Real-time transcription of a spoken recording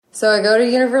So I go to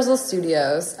Universal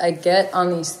Studios. I get on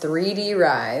these 3D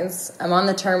rides. I'm on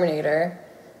the Terminator.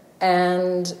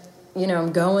 And, you know,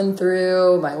 I'm going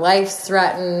through. My life's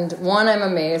threatened. One, I'm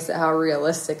amazed at how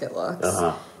realistic it looks.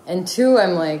 Uh-huh. And two,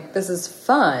 I'm like, this is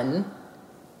fun.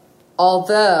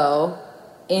 Although,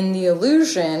 in the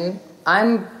illusion,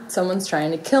 someone's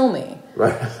trying to kill me.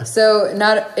 Right. So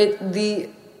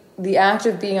the act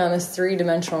of being on this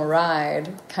 3-dimensional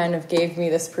ride kind of gave me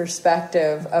this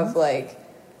perspective of like,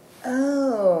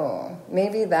 oh,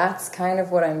 maybe that's kind of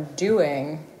what I'm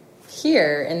doing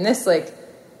here in this like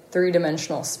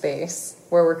 3-dimensional space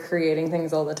where we're creating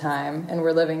things all the time and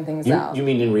we're living things out. You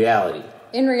mean in reality?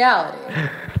 In reality.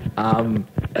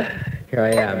 Here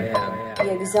I am.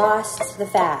 We exhaust the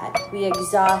fad. We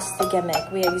exhaust the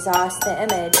gimmick. We exhaust the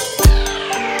image.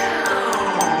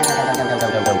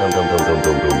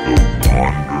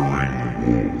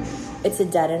 It's a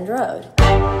dead-end road.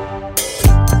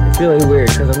 It's really weird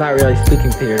because I'm not really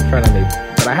speaking to you in front of me,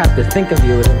 but I have to think of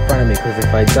you as in front of me because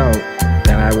if I don't,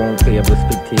 then I won't be able to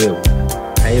speak to you.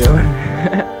 How you doing?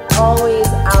 Always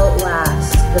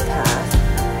outlast the path.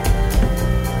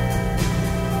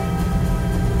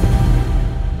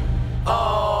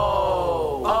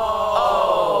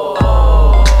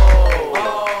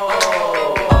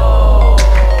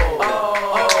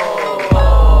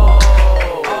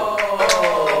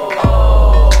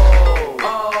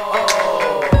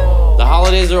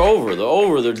 Are over. They're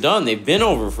over. They're done. They've been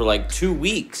over for like 2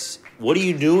 weeks. What are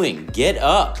you doing? Get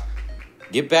up.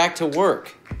 Get back to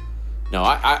work. No,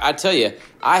 I tell you,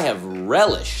 I have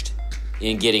relished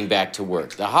in getting back to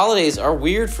work. The holidays are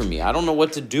weird for me. I don't know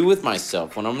what to do with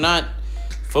myself. When I'm not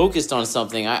focused on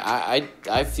something,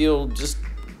 I feel just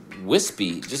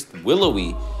wispy, just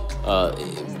willowy,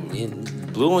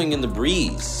 blowing in the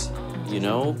breeze, you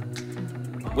know?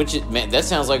 That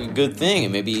sounds like a good thing,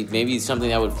 and maybe something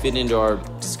that would fit into our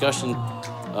discussion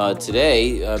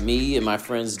today, me and my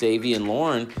friends Davi and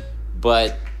Lauren,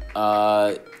 but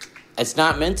it's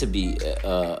not meant to be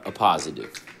a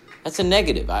positive. That's a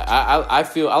negative.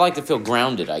 I like to feel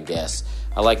grounded, I guess.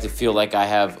 I like to feel like I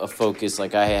have a focus,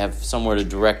 like I have somewhere to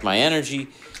direct my energy,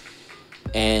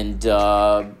 and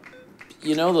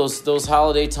you know, those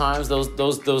holiday times,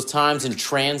 those times in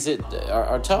transit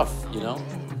are tough, you know.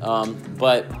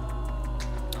 But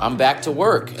I'm back to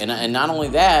work, and not only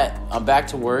that, I'm back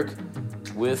to work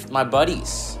with my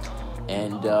buddies,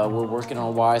 and we're working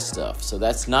on Y stuff. So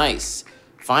that's nice.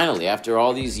 Finally, after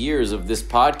all these years of this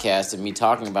podcast and me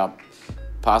talking about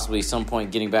possibly at some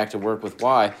point getting back to work with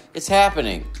Y, it's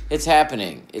happening. It's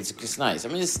happening. It's just nice. I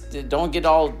mean, just don't get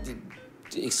all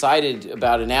excited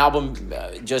about an album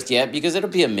just yet because it'll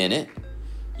be a minute.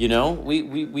 You know, we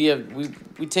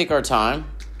take our time.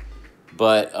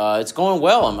 But it's going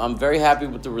well. I'm very happy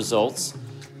with the results.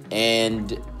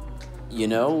 And, you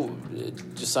know,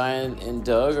 Josiah and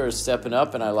Doug are stepping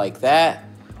up, and I like that.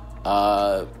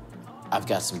 I've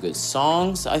got some good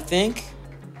songs, I think.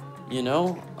 You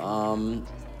know?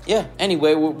 Yeah,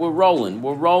 anyway, we're rolling.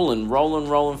 We're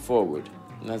rolling forward.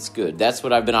 And that's good. That's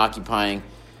what I've been occupying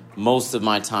most of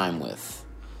my time with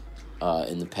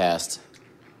in the past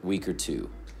week or two.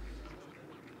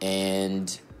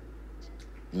 And...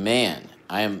 man,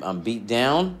 I'm beat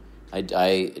down.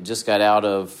 I just got out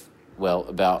of, well,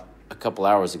 about a couple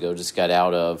hours ago, just got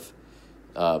out of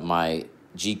my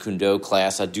Jeet Kune Do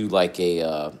class. I do like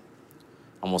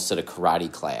almost said a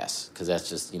karate class, because that's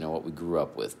just, you know, what we grew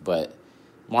up with. But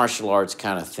martial arts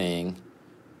kind of thing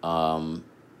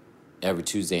every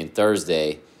Tuesday and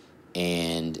Thursday.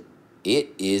 And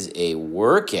it is a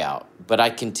workout. But I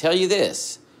can tell you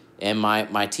this. And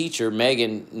my teacher,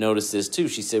 Megan, noticed this too.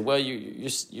 She said, well,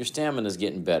 your stamina's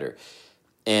getting better.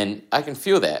 And I can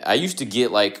feel that. I used to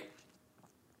get I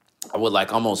would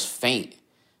almost faint,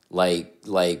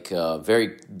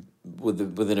 very,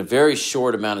 within a very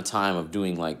short amount of time of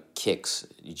doing kicks,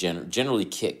 generally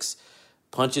kicks.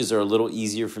 Punches are a little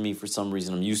easier for me for some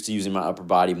reason. I'm used to using my upper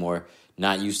body more,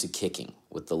 not used to kicking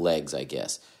with the legs, I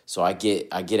guess. So I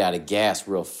get out of gas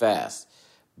real fast.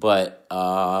 But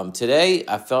today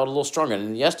I felt a little stronger,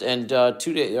 and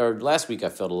last week I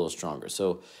felt a little stronger.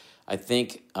 So I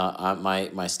think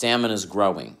my stamina is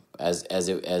growing as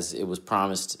it was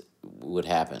promised would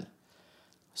happen.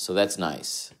 So that's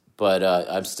nice. But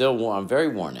I'm very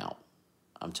worn out.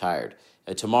 I'm tired.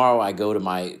 Tomorrow I go to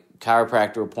my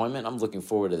chiropractor appointment. I'm looking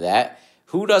forward to that.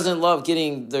 Who doesn't love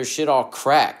getting their shit all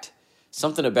cracked?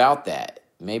 Something about that.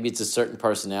 Maybe it's a certain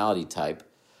personality type.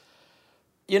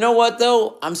 You know what,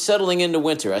 though? I'm settling into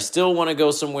winter. I still want to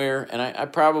go somewhere, and I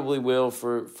probably will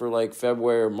for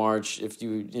February or March if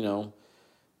you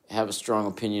have a strong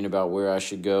opinion about where I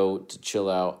should go to chill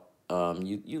out.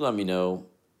 You let me know,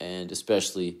 and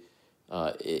especially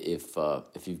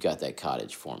if you've got that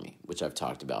cottage for me, which I've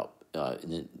talked about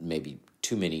in maybe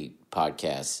too many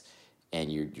podcasts, and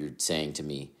you're saying to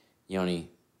me, Yoni,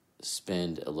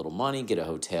 spend a little money, get a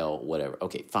hotel, whatever.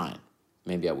 Okay, fine.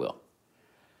 Maybe I will.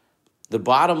 The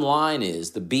bottom line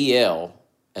is, the BL,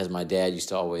 as my dad used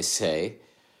to always say,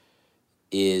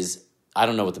 is, I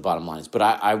don't know what the bottom line is, but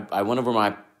I went over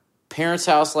my parents'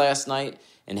 house last night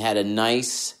and had a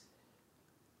nice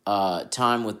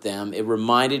time with them. It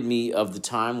reminded me of the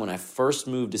time when I first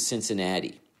moved to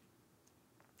Cincinnati,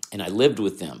 and I lived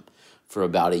with them for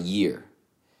about a year.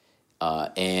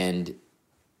 And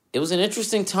it was an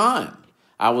interesting time.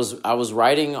 I was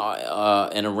writing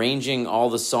and arranging all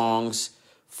the songs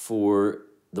for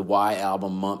the Y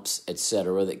album, Mumps,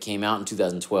 etc., that came out in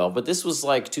 2012. But this was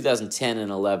like 2010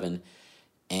 and 11,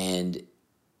 and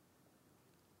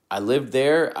I lived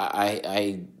there.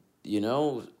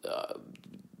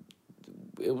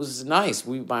 It was nice.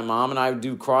 My mom and I would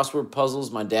do crossword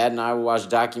puzzles. My dad and I would watch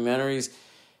documentaries.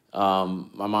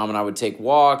 My mom and I would take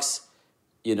walks.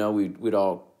 We'd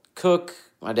all cook.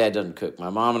 My dad doesn't cook. My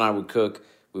mom and I would cook.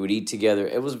 We would eat together.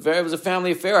 It was a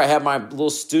family affair. I had my little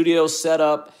studio set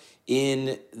up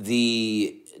in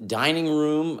the dining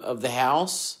room of the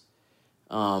house,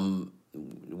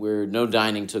 where no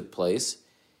dining took place,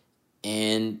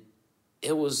 and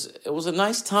it was a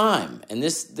nice time. And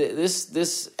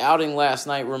this outing last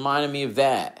night reminded me of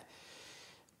that.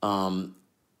 And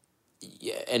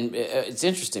it's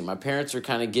interesting. My parents are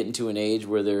kind of getting to an age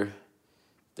where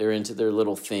they're into their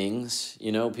little things.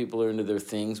 People are into their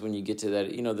things when you get to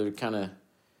that.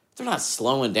 They're not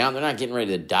slowing down. They're not getting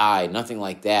ready to die. Nothing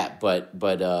like that. But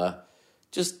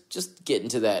just getting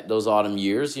to those autumn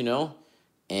years. And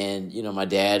my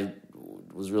dad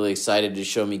was really excited to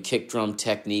show me kick drum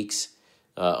techniques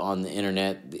on the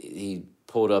internet. He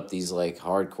pulled up these like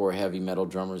hardcore heavy metal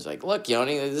drummers. Like, look,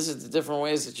 Yoni, this is the different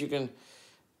ways that you can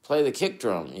play the kick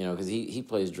drum. Because he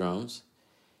plays drums.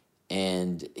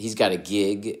 And he's got a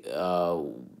gig,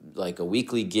 like a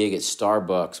weekly gig at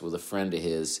Starbucks with a friend of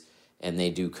his, and they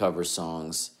do cover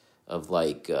songs of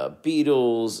like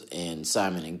Beatles and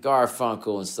Simon and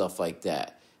Garfunkel and stuff like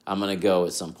that. I'm going to go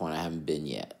at some point. I haven't been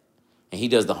yet. And he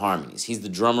does the harmonies. He's the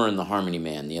drummer and the harmony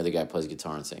man. The other guy plays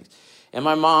guitar and sings. And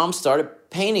my mom started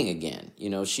painting again.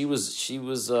 She went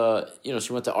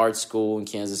to art school in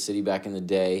Kansas City back in the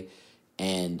day.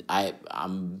 And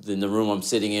I'm in the room I'm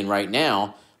sitting in right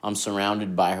now. I'm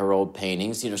surrounded by her old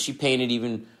paintings. She painted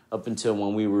even up until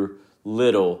when we were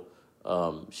little.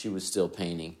 She was still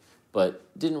painting, but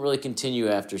didn't really continue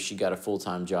after she got a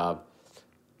full-time job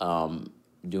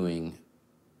doing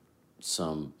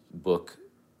some book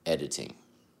editing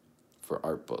for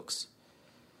art books.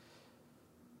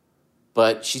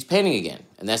 But she's painting again,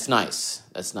 and that's nice.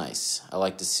 That's nice. I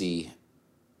like to see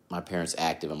my parents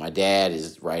active, and my dad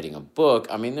is writing a book.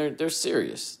 I mean, they're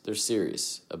serious. They're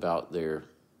serious about their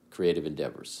creative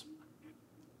endeavors.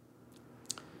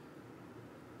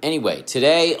 Anyway,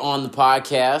 today on the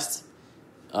podcast,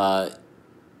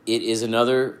 it is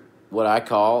another, what I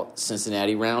call,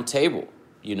 Cincinnati Roundtable.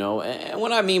 And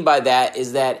what I mean by that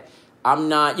is that I'm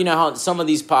not, how some of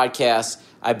these podcasts,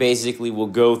 I basically will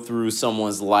go through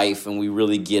someone's life and we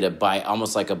really get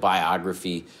almost like a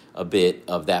biography a bit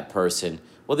of that person.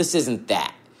 Well, this isn't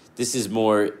that. This is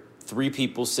more three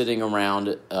people sitting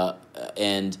around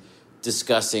and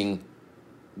discussing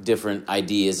different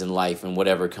ideas in life and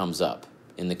whatever comes up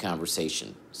in the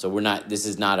conversation. So this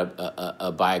is not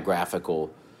a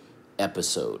biographical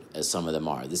episode as some of them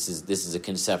are. This is a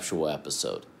conceptual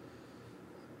episode.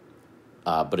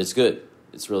 But it's good.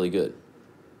 It's really good.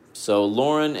 So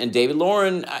Lauren and David.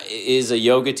 Lauren is a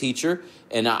yoga teacher,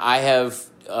 and I have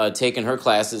taken her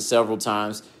classes several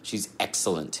times. She's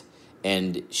excellent,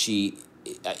 and she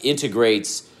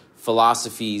integrates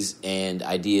philosophies and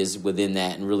ideas within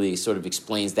that and really sort of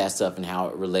explains that stuff and how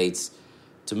it relates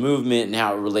to movement and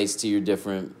how it relates to your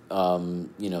different,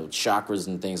 chakras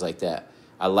and things like that.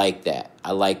 I like that.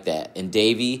 And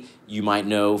Davi, you might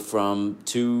know from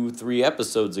 2-3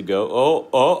 episodes ago.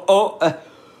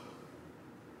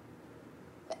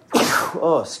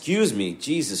 Oh, excuse me.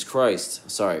 Jesus Christ.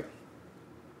 Sorry.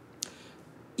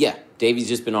 Yeah, Davi's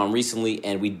just been on recently,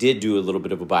 and we did do a little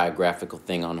bit of a biographical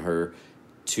thing on her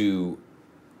 2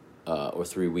 or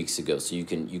 3 weeks ago. So you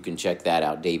can check that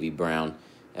out, Davi Brown,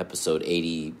 episode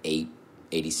 88,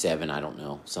 87, I don't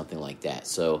know, something like that.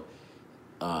 So,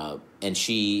 and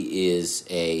she is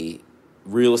a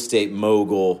real estate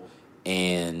mogul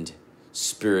and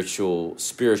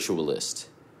spiritualist.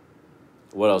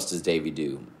 What else does Davi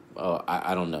do?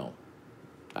 I don't know.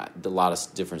 A lot of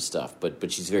different stuff,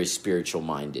 but she's very spiritual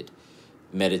minded,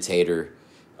 meditator.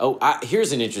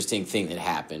 Here's an interesting thing that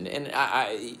happened, and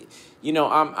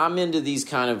I'm into these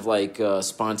kind of like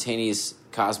spontaneous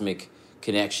cosmic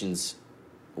connections.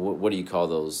 What do you call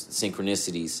those?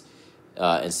 Synchronicities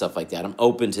and stuff like that. I'm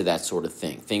open to that sort of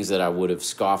thing. Things that I would have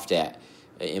scoffed at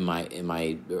in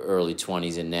my early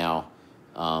 20s, and now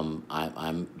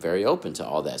I'm very open to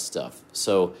all that stuff.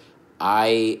 So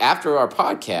after our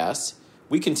podcast,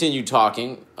 we continued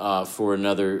talking for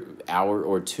another hour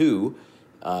or two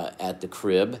at the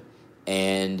crib,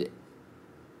 and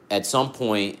at some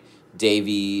point,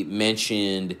 Davi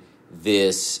mentioned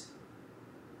this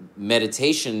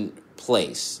meditation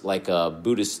place, like a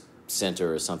Buddhist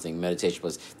center or something, meditation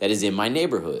place that is in my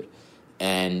neighborhood,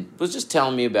 and was just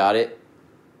telling me about it.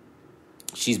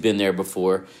 She's been there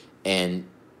before, and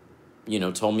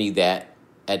told me that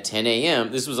at 10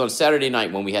 a.m. This was on Saturday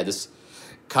night when we had this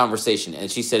conversation,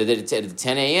 and she said that at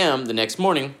 10 a.m. the next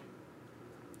morning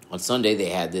on Sunday they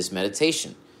had this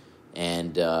meditation,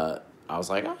 and I was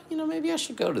like, maybe I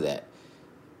should go to that.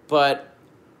 But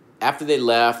after they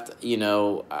left,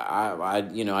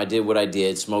 I did what I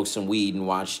did, smoked some weed and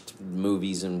watched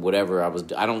movies and whatever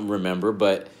I don't remember,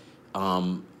 but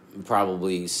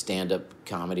probably stand-up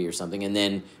comedy or something, and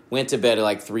then went to bed at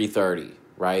like 3:30,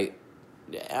 right?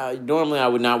 Normally I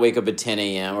would not wake up at 10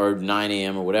 a.m. or 9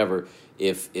 a.m. or whatever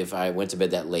if I went to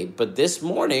bed that late. But this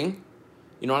morning,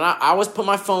 and I always put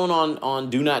my phone on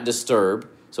Do Not Disturb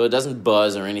so it doesn't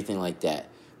buzz or anything like that.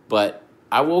 But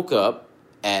I woke up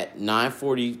at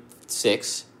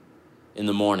 9:46 in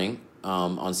the morning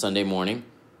on Sunday morning,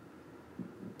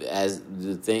 as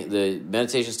the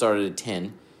meditation started at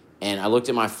 10, and I looked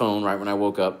at my phone right when I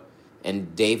woke up,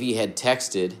 and Davi had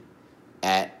texted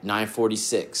at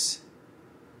 9:46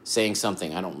 saying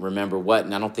something. I don't remember what,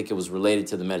 and I don't think it was related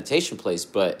to the meditation place,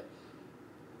 but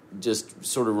just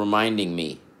sort of reminding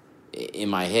me in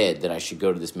my head that I should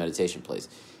go to this meditation place.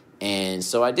 And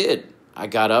so I did. I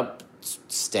got up,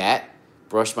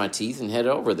 brushed my teeth, and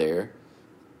headed over there.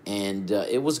 And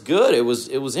it was good. It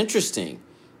was interesting.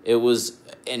 It was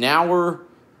an hour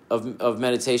of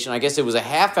meditation. I guess it was a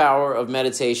half hour of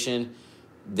meditation.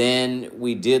 Then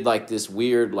we did like this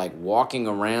weird like walking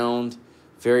around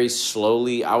very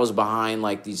slowly. I was behind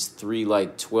like these three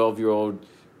like 12-year-old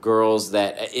girls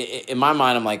that in my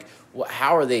mind I'm like,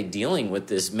 how are they dealing with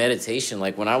this meditation?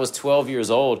 Like when I was 12 years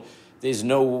old, there's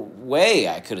no way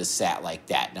I could have sat like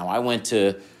that. Now I went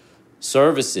to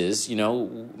services.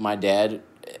 My dad,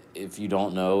 if you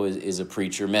don't know, is a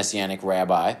preacher, Messianic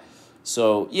rabbi.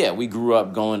 So, yeah, we grew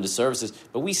up going to services,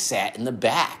 but we sat in the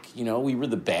back. We were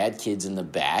the bad kids in the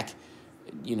back,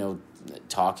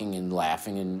 talking and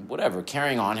laughing and whatever,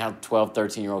 carrying on how 12,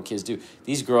 13-year-old kids do.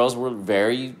 These girls were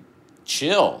very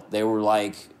chill. They were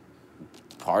like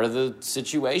part of the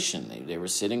situation. They were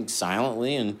sitting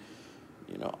silently and,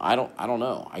 I don't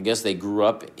know. I guess they grew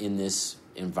up in this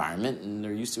environment and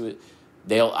they're used to it.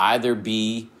 They'll either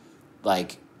be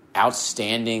like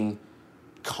outstanding,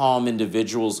 calm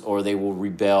individuals, or they will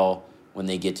rebel when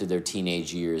they get to their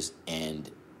teenage years and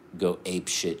go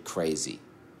apeshit crazy.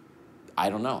 I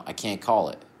don't know. I can't call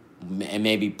it.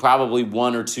 And probably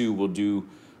one or two will do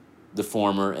the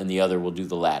former and the other will do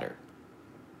the latter.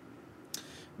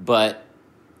 But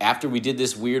after we did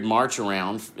this weird march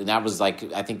around, and that was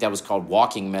like, I think that was called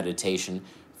walking meditation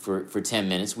for 10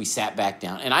 minutes, we sat back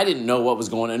down, and I didn't know what was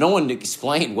going on. No one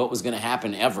explained what was going to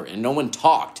happen ever, and no one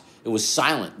talked. It was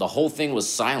silent. The whole thing was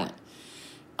silent.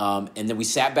 And then we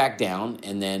sat back down,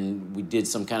 and then we did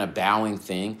some kind of bowing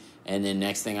thing, and then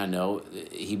next thing I know,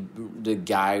 the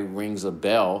guy rings a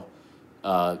bell,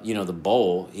 the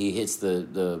bowl. He hits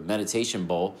the meditation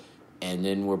bowl, and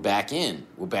then we're back in.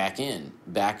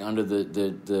 Back under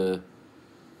the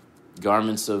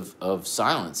garments of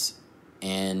silence.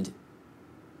 And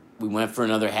we went for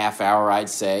another half hour, I'd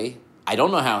say. I don't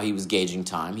know how he was gauging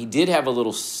time. He did have a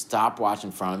little stopwatch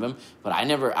in front of him, but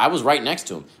I was right next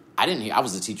to him. I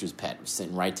was the teacher's pet,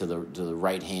 sitting right to the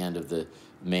right hand of the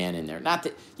man in there. Not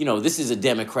that, this is a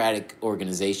democratic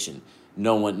organization.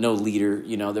 No leader,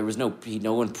 there was no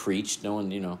one preached, no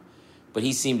one, but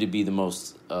he seemed to be the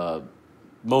most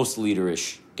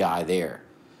leaderish guy there.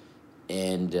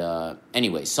 And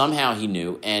anyway, somehow he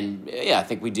knew. And yeah, I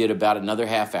think we did about another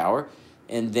half hour.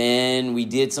 And then we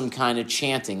did some kind of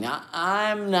chanting. Now,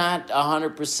 I'm not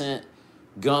 100%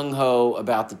 gung-ho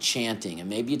about the chanting. And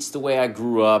maybe it's the way I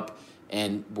grew up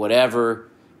and whatever,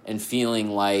 and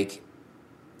feeling like,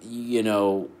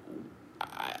 I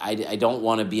don't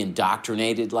want to be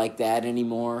indoctrinated like that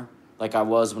anymore, like I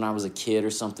was when I was a kid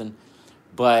or something.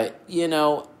 But, he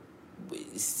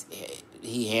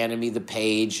handed me the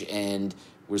page, and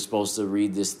we're supposed to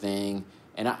read this thing.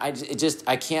 And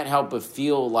I can't help but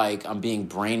feel like I'm being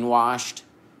brainwashed,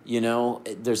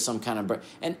 there's some kind of,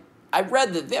 and I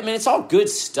read that, it's all good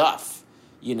stuff,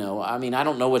 I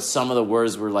don't know what some of the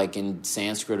words were like in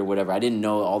Sanskrit or whatever. I didn't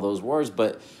know all those words,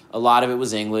 but a lot of it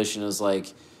was English, and it was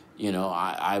like, it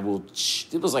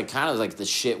was like kind of like the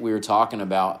shit we were talking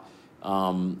about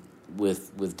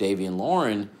with Davy and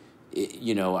Lauren.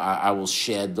 I will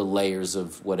shed the layers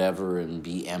of whatever and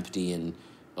be empty and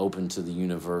open to the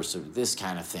universe, or this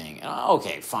kind of thing.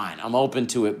 Okay, fine, I'm open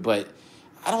to it, but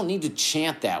I don't need to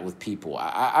chant that with people.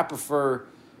 I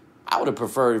would have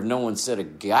preferred if no one said a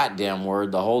goddamn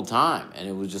word the whole time, and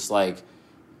it was just like,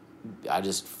 I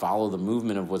just follow the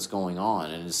movement of what's going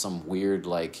on, and it's some weird,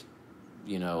 like,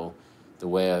 the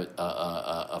way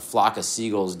a flock of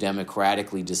seagulls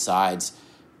democratically decides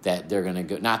that they're going to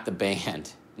go, not the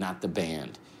band,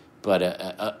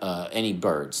 but any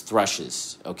birds,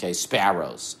 thrushes, okay,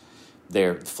 sparrows.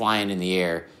 They're flying in the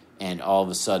air, and all of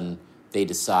a sudden they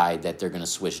decide that they're going to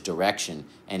switch direction,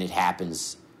 and it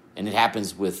happens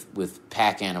with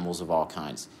pack animals of all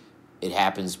kinds. It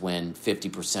happens when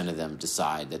 50% of them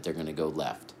decide that they're going to go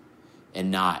left, and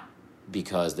not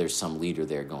because there's some leader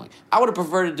there going. I would have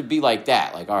preferred it to be like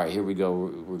that, like, all right, here we go,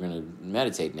 we're going to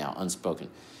meditate now, unspoken.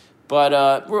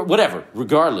 But whatever,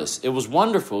 regardless, it was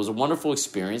wonderful. It was a wonderful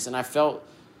experience, and I felt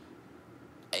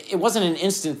it wasn't an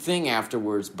instant thing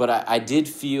afterwards, but I did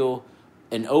feel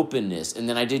an openness. And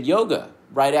then I did yoga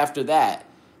right after that,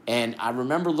 and I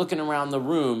remember looking around the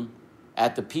room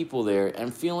at the people there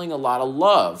and feeling a lot of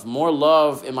love, more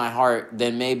love in my heart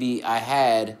than maybe I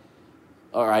had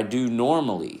or I do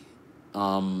normally.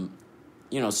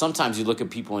 Sometimes you look at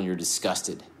people and you're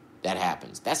disgusted. That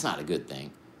happens. That's not a good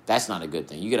thing.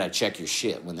 You got to check your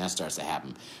shit when that starts to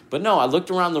happen. But no, I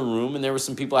looked around the room, and there were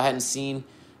some people I hadn't seen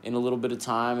in a little bit of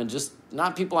time, and just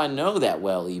not people I know that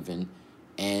well even.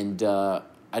 And I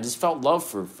just felt love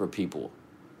for people.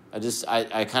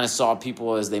 I kind of saw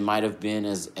people as they might have been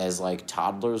as like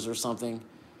toddlers or something.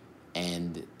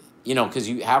 And, because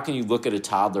how can you look at a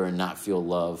toddler and not feel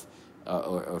love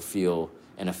or feel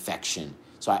an affection?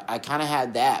 So I kind of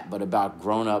had that, but about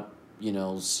grown-up,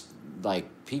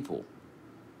 like people.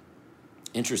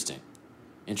 Interesting.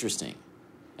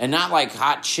 And not like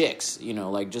hot chicks,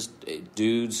 like just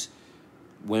dudes,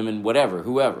 women, whatever,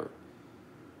 whoever.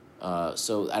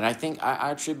 And I think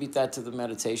I attribute that to the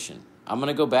meditation. I'm going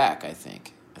to go back, I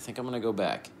think. I'm going to go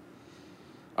back.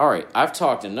 All right, I've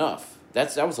talked enough.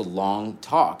 That was a long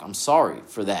talk. I'm sorry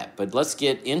for that. But let's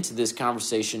get into this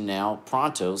conversation now.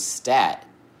 Pronto, stat,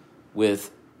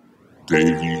 with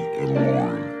Davy and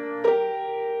Lauren.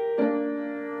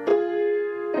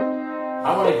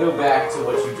 I want to go back to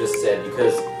what you just said,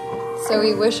 because So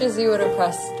he wishes you would have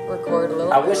pressed record a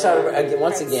little I bit. wish I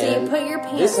once again. See, put your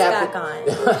pants back on.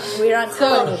 We're not So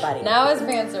telling anybody. now his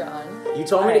pants are on. You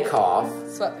told me to cough,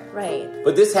 Sweatpants. Right.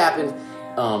 but this happened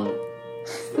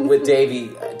with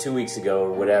Davey 2 weeks ago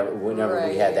or whatever. Whenever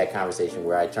we had that conversation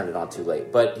where I turned it on too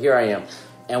late, but here I am,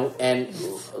 and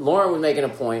Lauren was making a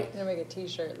point. I'm gonna make a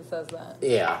T-shirt that says that.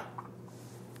 Yeah.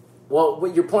 Well,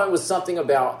 your point was something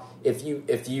about if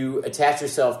you attach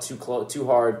yourself too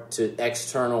hard to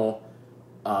external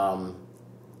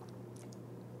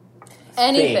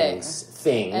Anything. things,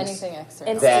 Anything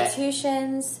external.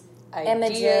 Institutions, Ideas,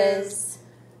 images,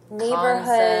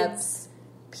 neighborhoods,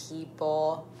 concepts,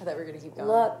 people. I thought we were going to keep going.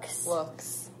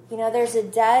 looks. There's a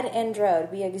dead end road.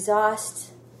 We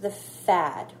exhaust the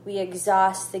fad. We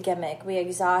exhaust the gimmick. We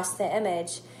exhaust the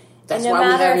image. That's and no why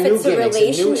we matter have if new it's a gimmicks and new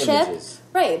relationship, images.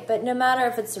 right? But no matter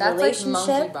if it's a That's relationship,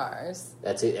 like monkey bars.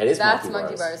 That's it. It is That's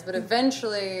monkey bars. But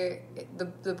eventually,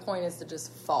 the point is to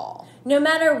just fall. no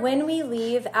matter when we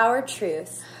leave our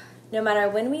truth,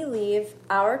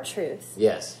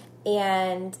 Yes.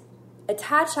 and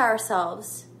attach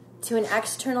ourselves to an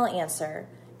external answer,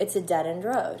 it's a dead end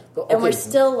road. But, and we're okay.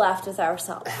 still left with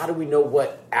ourselves. How do we know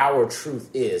what our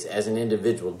truth is as an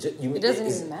individual? It doesn't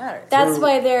even matter. That's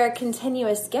why there are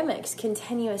continuous gimmicks,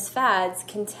 continuous fads,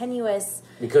 continuous...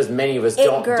 Because many of us It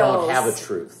don't girls. have a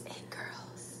truth.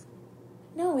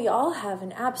 No, we all have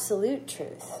an absolute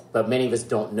truth. But many of us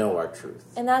don't know our truth.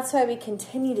 And that's why we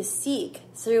continue to seek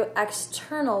through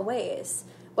external ways,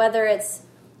 whether it's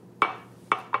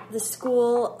the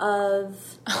school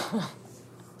of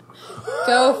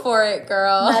Go for it,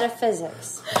 girl.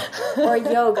 metaphysics, or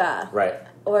yoga, Right.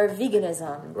 or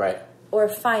veganism, Right. or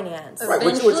finance. Right.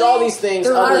 Which all these things,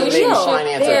 the other than maybe relationship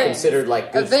finance, are ends. considered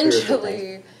like good spiritual things.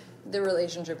 Eventually, the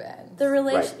relationship ends. The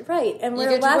relation, right? And You we're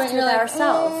get to a point left you're with like,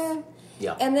 ourselves.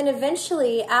 Yeah. And then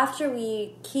eventually, after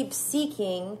we keep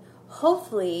seeking,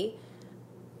 hopefully,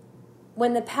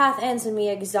 when the path ends and we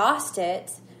exhaust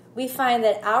it, we find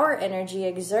that our energy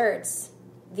exerts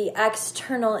the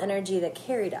external energy that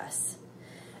carried us.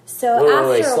 So wait,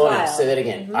 after a slow while, down. Say that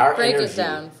again. Break it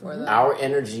down for them. Our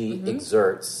energy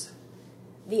exerts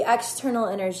the external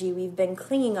energy we've been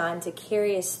clinging on to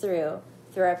carry us through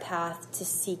our path to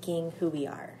seeking who we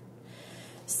are.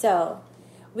 So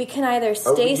we can either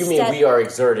stay. You mean we are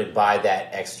exerted by that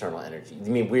external energy?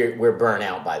 You mean we're burnt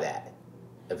out by that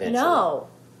eventually? No,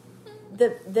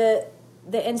 the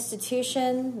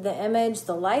institution, the image,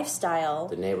 the lifestyle,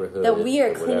 the neighborhood that we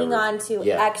are or clinging whatever. on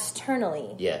to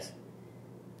externally. Yes.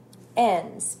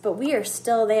 Ends, but we are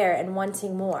still there and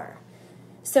wanting more.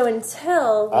 So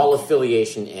until all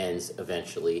affiliation ends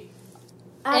eventually.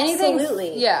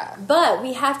 Absolutely. Yeah. But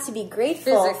we have to be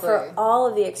grateful Physically. for all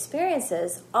of the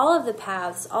experiences, all of the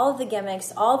paths, all of the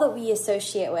gimmicks, all that we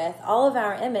associate with, all of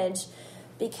our image,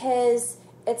 because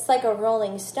it's like a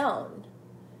rolling stone.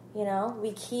 You know,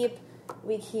 we keep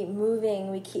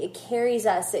moving, it carries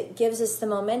us, it gives us the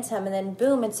momentum, and then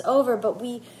boom, it's over, but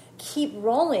we keep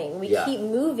rolling, we keep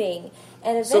moving,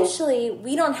 and eventually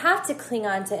we don't have to cling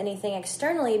on to anything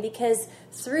externally, because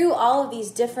through all of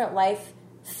these different life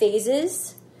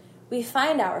phases, we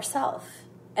find ourselves.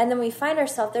 And then we find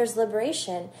ourselves, there's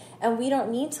liberation, and we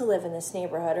don't need to live in this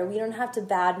neighborhood, or we don't have to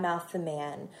badmouth the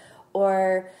man,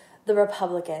 or the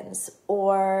Republicans,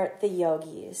 or the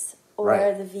yogis,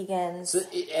 or the vegans. So,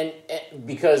 and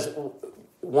because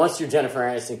once your Jennifer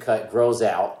Aniston cut grows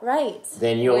out,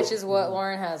 then you'll, which is what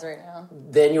Lauren has right now.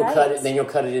 Then you'll cut it. Then you'll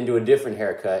cut it into a different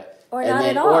haircut, or and not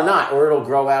then, at all, or it'll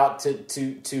grow out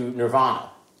to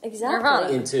Nirvana. Exactly. Nirvana.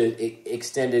 Into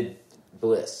extended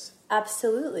bliss.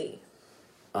 Absolutely.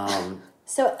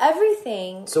 So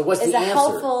everything so what's is the a answer?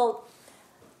 helpful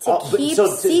to keep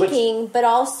seeking, but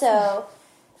also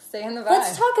stay in the vibe.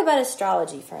 Let's talk about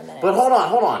astrology for a minute. But hold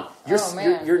on.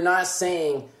 You're not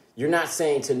saying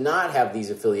to not have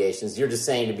these affiliations. You're just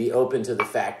saying to be open to the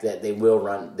fact that they will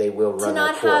run. They will run. To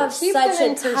not their have course. Keep such them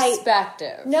a in tight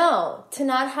perspective. No, to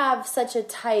not have such a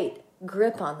tight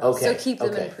grip on them. Okay. So keep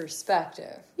them in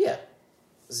perspective. Yeah.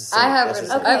 I have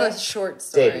a short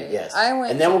story. David, yes.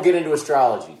 And then we'll get into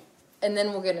astrology. And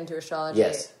then we'll get into astrology.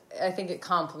 Yes. I think it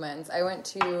complements. I went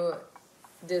to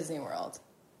Disney World.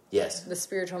 Yes. The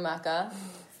spiritual mecca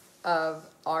of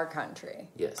our country.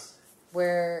 Yes.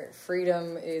 Where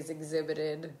freedom is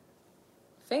exhibited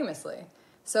famously.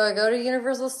 So I go to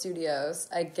Universal Studios.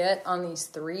 I get on these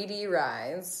 3D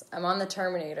rides. I'm on the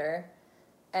Terminator.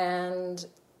 And,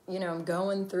 I'm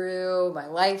going through. My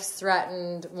life's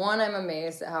threatened. One, I'm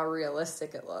amazed at how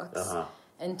realistic it looks. Uh-huh.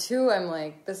 And two, I'm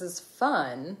like, this is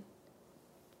fun.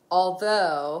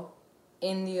 Although,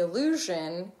 in the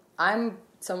illusion,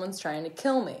 someone's trying to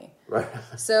kill me. Right.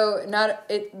 So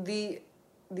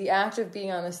the act of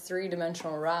being on this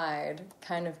 3-dimensional ride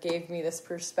kind of gave me this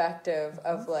perspective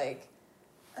of like,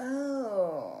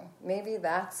 oh, maybe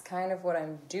that's kind of what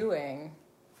I'm doing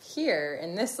here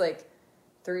in this like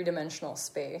 3-dimensional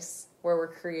space where we're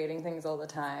creating things all the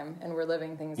time and we're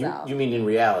living things out. You mean in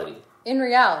reality? In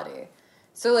reality.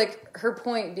 So like her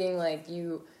point being like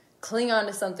you cling on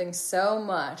to something so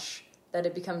much that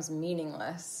it becomes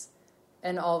meaningless,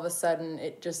 and all of a sudden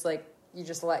it just like you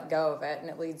just let go of it and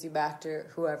it leads you back to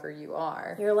whoever you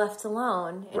are. You're left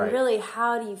alone. And really,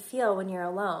 how do you feel when you're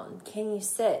alone? Can you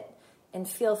sit and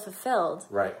feel fulfilled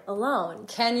alone?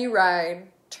 Can you ride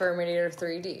Terminator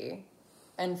 3D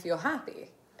and feel happy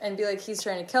and be like, he's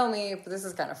trying to kill me, but this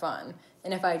is kind of fun.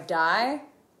 And if I die,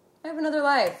 I have another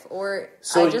life, or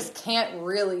I just can't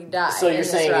really die. So you're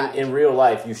saying in real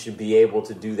life you should be able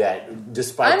to do that,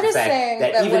 despite the fact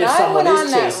that even if when someone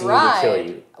is chasing you to kill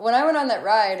you. When I went on that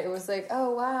ride, it was like,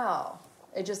 oh wow,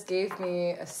 it just gave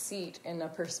me a seat in a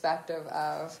perspective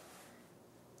of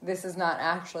this is not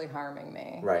actually harming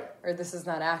me, right? Or this is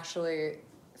not actually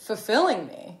fulfilling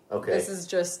me. Okay, this is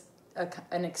just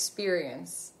an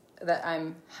experience that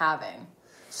I'm having.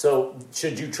 So,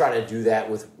 should you try to do that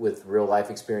with real life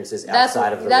experiences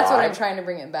outside of the ride? That's what I'm trying to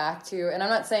bring it back to. And I'm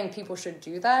not saying people should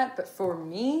do that, but for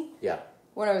me,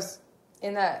 when I was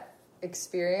in that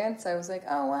experience, I was like,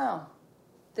 oh, wow,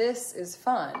 this is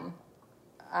fun.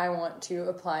 I want to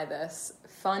apply this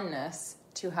funness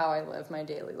to how I live my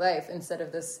daily life instead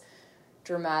of this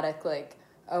dramatic, like,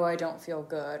 oh, I don't feel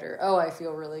good, or oh, I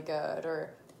feel really good,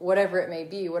 or whatever it may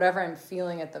be, whatever I'm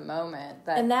feeling at the moment.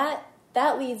 And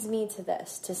that leads me to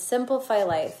this, to simplify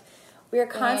life. We are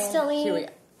constantly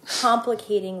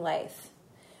complicating life.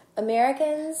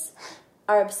 Americans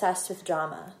are obsessed with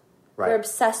drama. Right. We're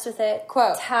obsessed with it.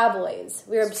 Quote. Tabloids.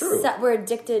 We're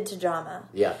addicted to drama.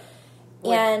 Yeah.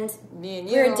 And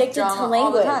we're addicted to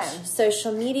language,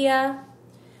 social media,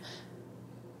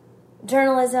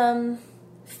 journalism,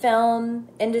 film,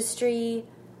 industry,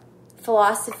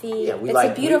 philosophy. Yeah, It's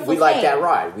a beautiful we thing. like that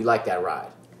ride. We like that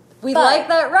ride. We But like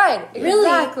that ride. Really,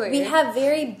 Exactly. we have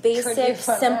very Could be a basic,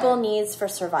 fun simple ride. needs for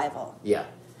survival. Yeah.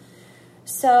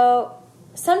 So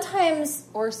sometimes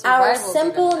Or our survival's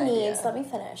simple even an idea. needs, let me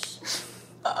finish.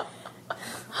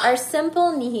 Our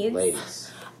simple needs.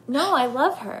 Ladies. No, I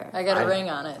love her. I got a I- ring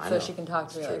on it, I so know. she can talk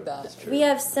to me It's like true. that. It's true. We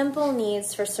have simple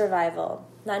needs for survival,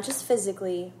 not just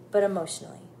physically, but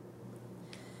emotionally.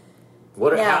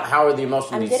 What? Now, how are the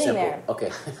emotional I'm needs getting simple? there.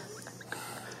 Okay.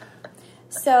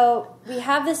 So we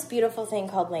have this beautiful thing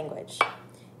called language.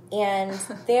 And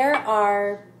there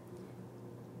are,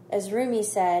 as Rumi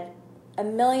said, a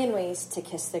million ways to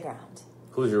kiss the ground.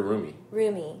 Who's your roomie?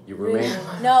 Rumi. Your roommate?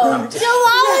 No,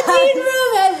 Jalaluddin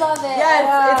Rumi. I love it.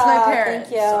 Yes, it's my parents.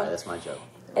 Thank you. Sorry, that's my joke.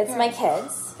 It's my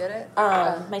kids. Get it? My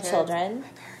Parents. children.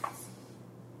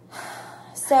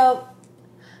 So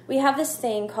we have this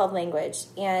thing called language,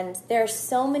 and there are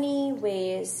so many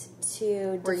ways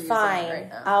to We're using it define right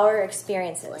now. our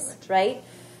experiences, Language. right?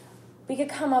 We could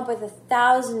come up with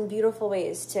 1,000 beautiful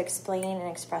ways to explain and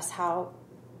express how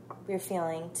we're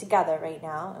feeling together right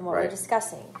now and what we're Right.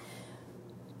 discussing.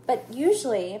 But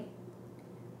usually,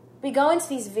 we go into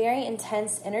these very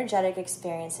intense, energetic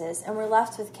experiences, and we're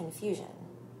left with confusion.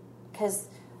 Because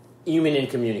You mean in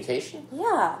communication?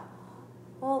 yeah.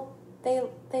 Well,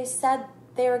 they said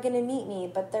they were going to meet me,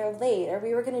 but they're late. Or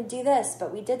we were going to do this,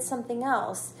 but we did something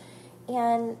else.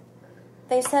 And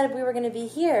they said we were going to be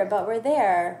here, but we're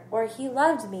there. Or he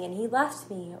loved me and he left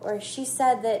me. Or she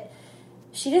said that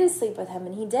she didn't sleep with him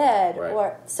and he did. Right.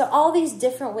 Or so all these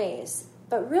different ways.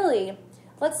 But really,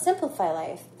 let's simplify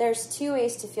life. There's two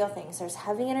ways to feel things. There's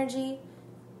heavy energy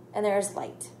and there's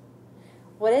light.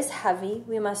 What is heavy,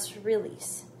 we must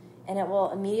release, and it will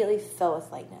immediately fill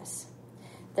with lightness.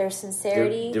 There's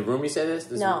sincerity. Did Rumi say this?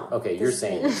 No. Okay, you're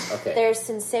saying this. Okay. There's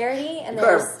sincerity, and You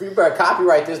there's better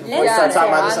copyright this before you start talking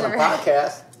about this on a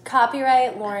podcast.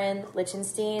 copyright Lauren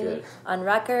Lichtenstein. Good. On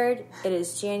record, it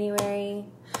is January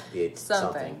It's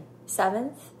Something.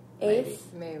 7th,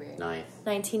 8th, Maybe. 9th.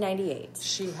 1998.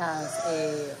 She has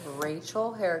a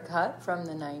Rachel haircut from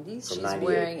the 90s. From She's 98.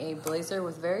 wearing a blazer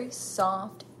with very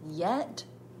soft yet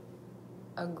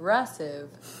aggressive.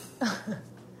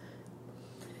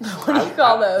 What do you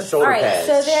call those? Shoulder All right, pads.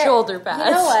 so there. Shoulder pads.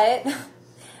 You know what?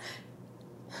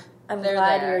 I'm They're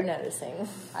glad there. you're noticing.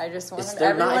 I just wanted they're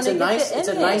everyone it's to a get nice. the It's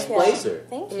a image. nice blazer.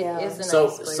 Thank you. It is a So-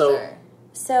 nice blazer. so-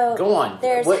 So Go on.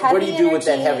 There's What do heavy you do with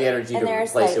that energy heavy energy and to there's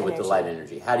replace light it with the energy. light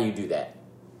energy? How do you do that?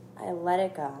 I let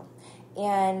it go.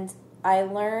 And I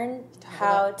learned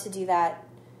how to do that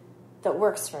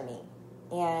works for me.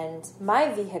 And my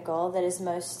vehicle that is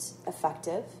most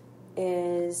effective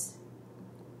is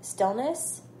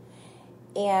stillness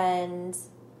and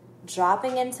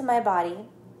dropping into my body,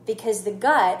 because the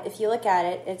gut, if you look at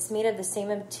it, it's made of the same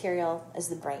material as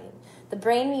the brain. The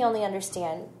brain we only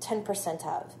understand 10%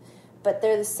 of, but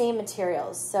they're the same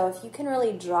materials. So if you can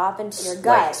really drop into your Like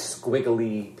gut,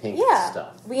 squiggly pink yeah,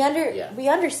 stuff. we Yeah. we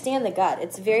understand the gut.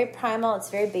 It's very primal. It's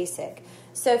very basic.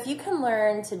 So if you can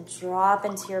learn to drop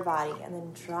into your body and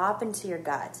then drop into your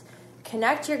gut,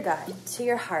 connect your gut to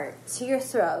your heart, to your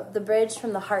throat, the bridge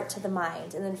from the heart to the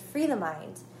mind, and then free the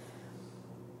mind,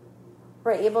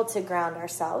 we're able to ground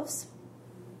ourselves.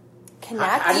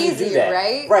 Connect. How do you Easy, do that?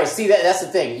 right? Right. See that's the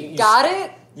thing. You Got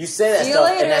it? You say that See you stuff,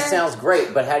 and that later. sounds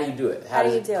great, but how do you do it? How do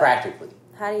does you do it? practically?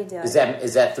 How do you do it?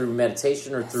 Is that through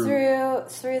meditation or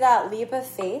through that leap of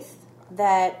faith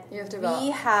that You have to we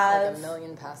like have a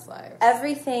million past lives.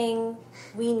 everything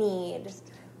we need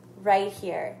right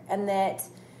here, and that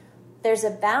there's a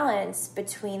balance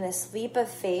between this leap of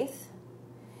faith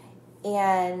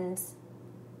and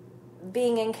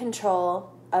being in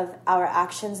control of our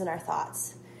actions and our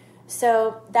thoughts.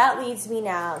 So that leads me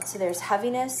now to there's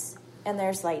heaviness and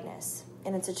there's lightness,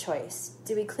 and it's a choice.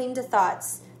 Do we cling to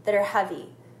thoughts that are heavy,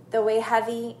 that weigh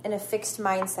heavy in a fixed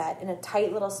mindset, in a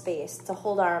tight little space to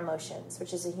hold our emotions,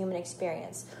 which is a human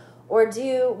experience? Or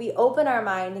do we open our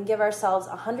mind and give ourselves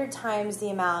 100 times the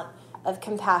amount of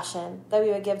compassion that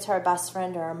we would give to our best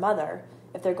friend or our mother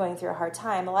if they're going through a hard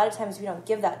time? A lot of times we don't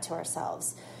give that to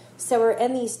ourselves. So we're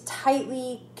in these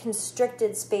tightly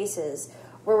constricted spaces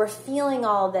where we're feeling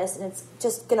all of this and it's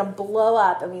just going to blow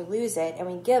up, and we lose it and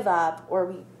we give up, or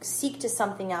we seek to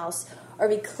something else, or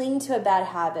we cling to a bad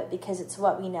habit because it's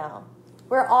what we know.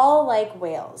 We're all like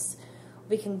whales.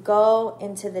 We can go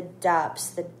into the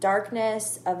depths, the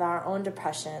darkness of our own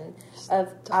depression, of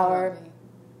our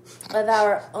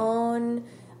own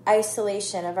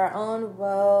isolation, of our own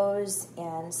woes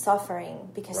and suffering,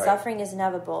 because Right. suffering is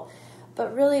inevitable.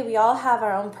 But really, we all have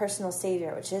our own personal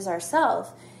savior, which is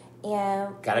ourself.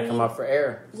 And Gotta come up for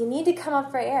air. You need to come up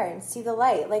for air and see the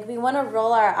light. Like, we want to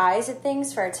roll our eyes at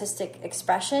things for artistic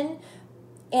expression.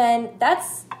 And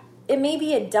it may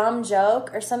be a dumb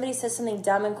joke or somebody says something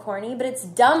dumb and corny, but it's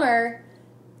dumber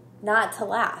not to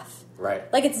laugh.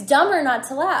 Right. Like, it's dumber not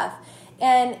to laugh.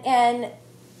 And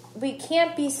we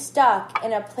can't be stuck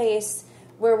in a place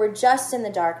where we're just in the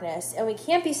darkness. And we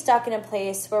can't be stuck in a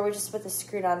place where we're just with a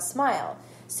screwed on smile.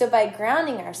 So by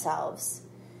grounding ourselves,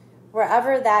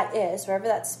 wherever that is, wherever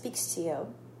that speaks to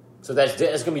you. So that's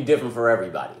going to be different for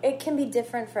everybody. It can be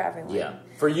different for everyone. Yeah.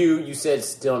 For you said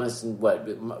stillness and what?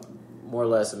 More or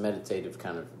less a meditative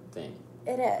kind of thing.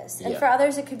 It is. And for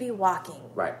others, it could be walking.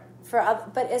 Right.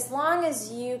 But as long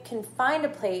as you can find a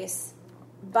place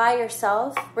by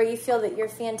yourself where you feel that you're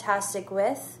fantastic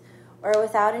with or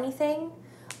without anything,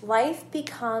 life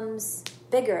becomes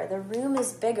bigger. The room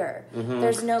is bigger. Mm-hmm.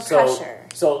 There's no pressure.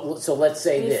 So let's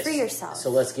say this. You free yourself. So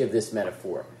let's give this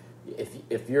metaphor.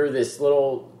 If you're this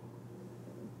little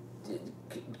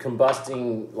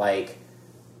combusting like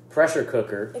pressure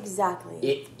cooker,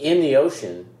 exactly, in the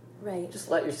ocean, right? Just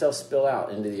let yourself spill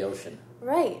out into the ocean,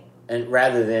 right? And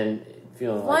rather than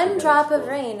feeling one drop of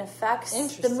rain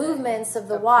affects the movements of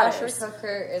the waters. Pressure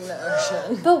cooker in the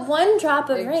ocean. But one drop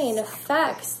of rain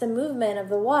affects the movement of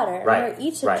the water. Right. We're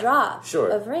each a drop Sure.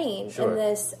 of rain in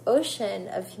this ocean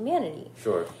of humanity.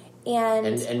 Sure.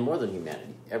 And more than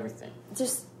humanity, everything.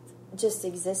 Just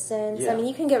existence. Yeah. I mean,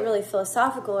 you can get really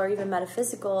philosophical or even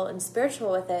metaphysical and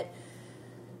spiritual with it.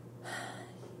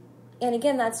 And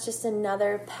again, that's just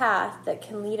another path that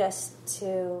can lead us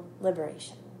to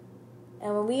liberation.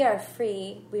 And when we are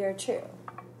free, we are true.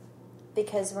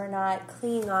 Because we're not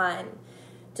clinging on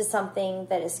to something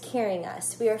that is carrying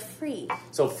us. We are free.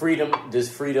 So does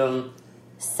freedom...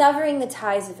 Severing the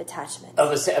ties of attachment.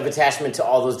 Of attachment to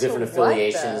all those different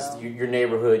affiliations, what, your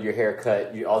neighborhood, your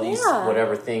haircut, all these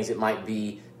whatever things it might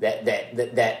be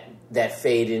that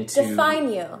fade into...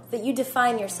 Define you. That you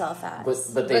define yourself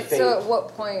as. But they fade... So at what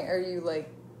point are you, like,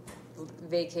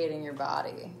 vacating your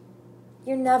body?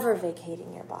 You're never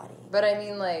vacating your body. But I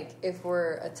mean, like, if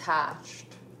we're attached.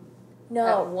 No,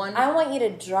 I want you to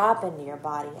drop into your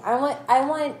body. I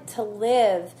want to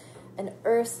live an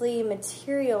earthly,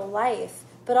 material life,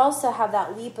 but also have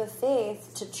that leap of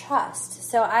faith to trust.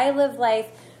 So I live life...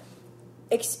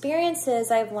 Experiences,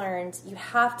 I've learned, you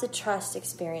have to trust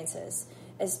experiences.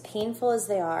 As painful as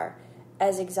they are,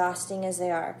 as exhausting as they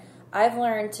are. I've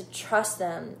learned to trust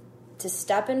them, to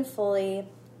step in fully,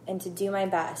 and to do my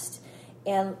best.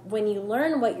 And when you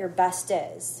learn what your best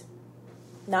is,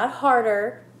 not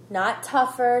harder, not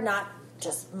tougher, not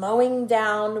just mowing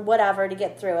down whatever to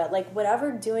get through it, like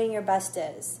whatever doing your best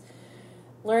is,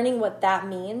 learning what that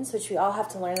means, which we all have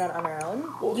to learn that on our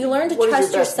own. Well, you learn to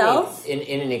trust yourself.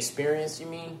 In an experience, you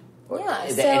mean? Yeah.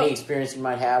 Is there any experience you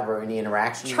might have or any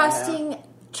interaction you might have?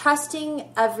 Trusting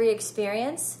every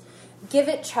experience. Give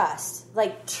it trust.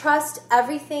 Like, trust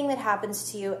everything that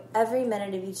happens to you every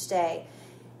minute of each day.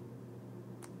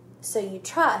 So you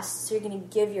trust, so you're going to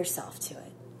give yourself to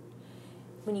it.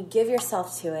 When you give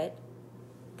yourself to it,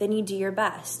 then you do your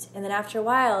best. And then after a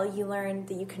while, you learn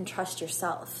that you can trust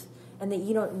yourself and that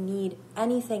you don't need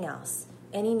anything else.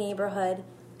 Any neighborhood,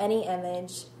 any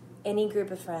image, any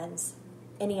group of friends,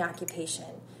 any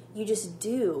occupation. You just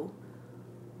do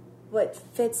what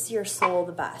fits your soul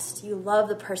the best. You love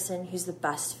the person who's the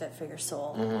best fit for your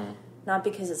soul. Mm-hmm. Not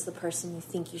because it's the person you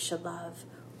think you should love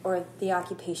or the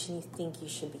occupation you think you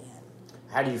should be in.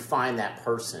 How do you find that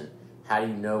person? How do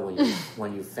you know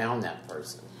when you found that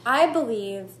person? I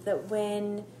believe that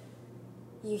when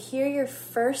you hear your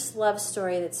first love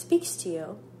story that speaks to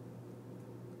you,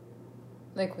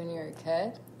 like when you're a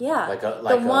kid? Yeah. Like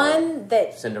the one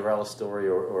that... Cinderella story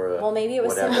or well, maybe it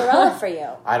was whatever. Cinderella for you.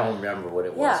 I don't remember what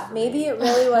it was. Yeah, maybe it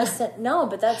really was... No,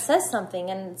 but that says something,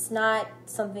 and it's not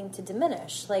something to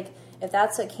diminish. Like, if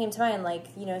that's what came to mind, like,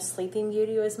 Sleeping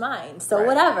Beauty was mine. So right.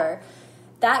 Whatever.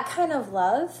 That kind of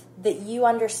love that you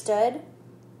understood,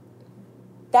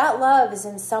 that love is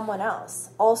in someone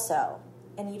else also.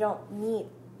 And you don't meet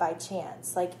by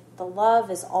chance. Like, the love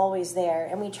is always there,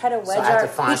 and we try to wedge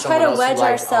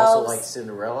ourselves. Also like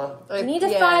Cinderella. You need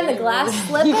to find the glass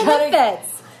slipper that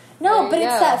fits. No, but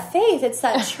it's that faith. It's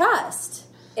that trust.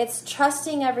 It's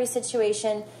trusting every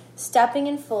situation, stepping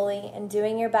in fully, and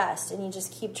doing your best, and you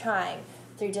just keep trying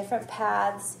through different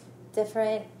paths,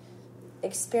 different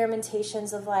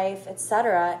experimentations of life,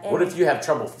 etc. What if you have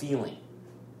trouble feeling?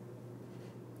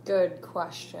 Good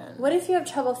question. What if you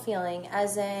have trouble feeling,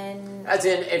 as in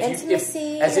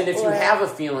intimacy? If you have a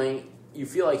feeling, you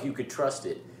feel like you could trust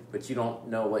it, but you don't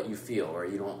know what you feel, or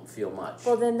you don't feel much.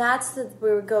 Well, then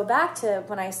we would go back to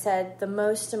when I said the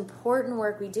most important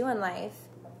work we do in life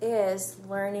is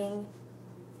learning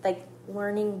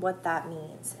what that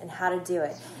means and how to do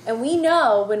it. And we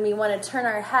know when we want to turn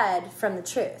our head from the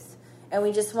truth and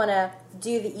we just want to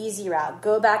do the easy route,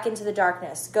 go back into the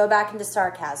darkness, go back into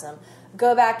sarcasm,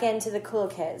 go back into the cool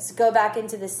kids, go back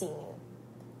into the scene.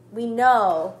 We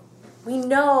know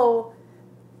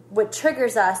what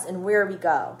triggers us and where we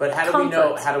go. But how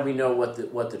do we know what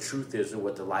the truth is or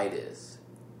what the light is?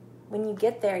 When you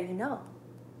get there, you know.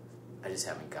 I just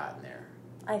haven't gotten there.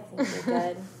 I think you're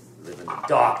good. Live in the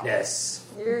darkness.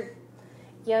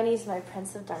 Yoni's my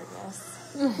prince of darkness.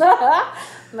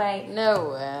 No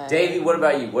way. Davey, what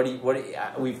about you?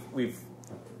 We've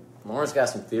Lauren's got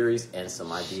some theories and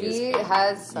some ideas. She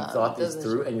has some. You thought these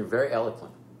through, and you're very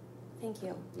eloquent. Thank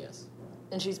you. Yes.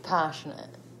 And she's passionate.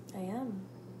 I am.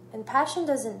 And passion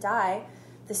doesn't die.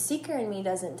 The seeker in me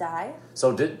doesn't die.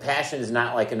 So passion is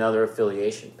not like another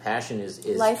affiliation. Passion is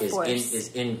Life force.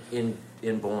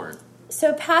 inborn.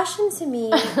 So passion to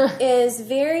me is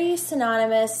very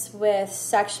synonymous with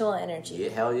sexual energy. Yeah,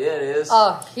 hell yeah, it is.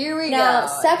 Oh, here we Now,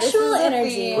 go. sexual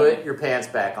energy. Put your pants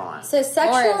back on. So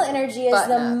sexual Or energy is button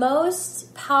the up.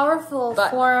 most powerful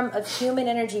Button. form of human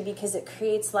energy because it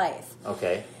creates life.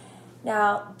 Okay.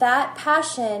 Now, that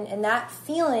passion and that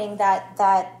feeling, that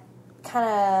kind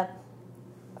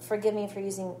of, forgive me for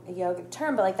using a yoga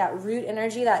term, but like that root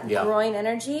energy, that groin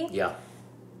energy, Yeah.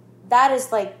 that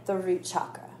is like the root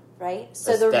chakra, right?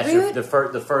 So That's root,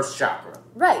 the first chakra.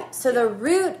 right? So the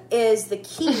root is the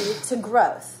key to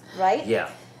growth, right? Yeah.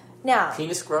 Now,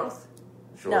 Penis growth?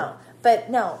 Sure.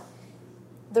 no,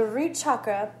 the root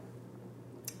chakra.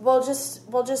 We'll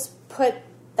just put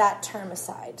that term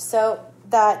aside. So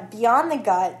that beyond the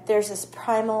gut, there's this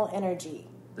primal energy.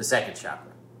 The second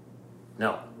chakra.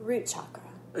 No. Root chakra.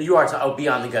 You are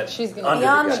beyond the gut. She's gonna under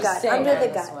beyond the the gut. gut, Staying under on the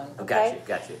this gut. one. Okay.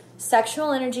 Got you.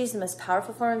 Sexual energy is the most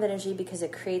powerful form of energy because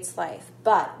it creates life,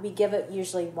 but we give it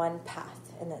usually one path,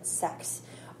 and that's sex.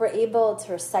 We're able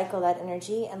to recycle that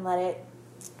energy and let it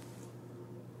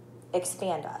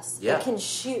expand us. Yeah. It can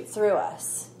shoot through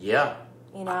us. Yeah.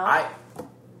 You know.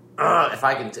 If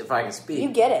I can speak. You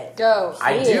get it. Go.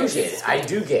 I do Please. get it. I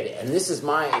do get it. And this is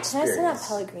my Can I experience. send that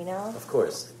Pellegrino? Of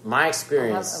course. My Have a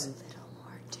experience little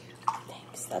more, dude.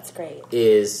 Thanks. That's great.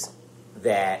 is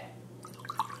that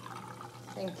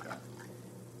Thank you.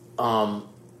 all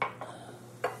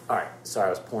right, sorry, I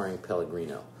was pouring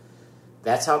Pellegrino.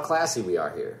 That's how classy we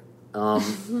are here.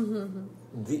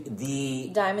 The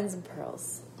Diamonds and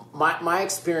pearls. my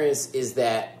experience is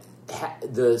that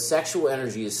the sexual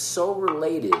energy is so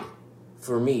related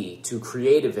for me to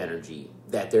creative energy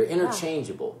that they're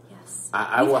interchangeable. Yes.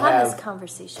 I We've will had have this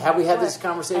conversation. Have we had before this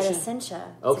conversation? At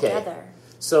Essentia Okay. together.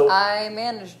 So I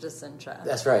managed a Cincha.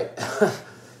 that's right.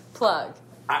 Plug.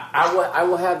 I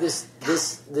will have this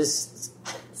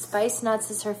Spice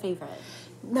nuts is her favorite.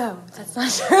 No, that's not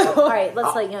true. All right,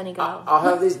 let's let Yoni go. I'll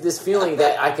have this feeling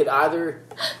that I could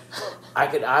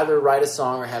either write a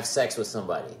song or have sex with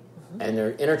somebody, and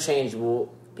they're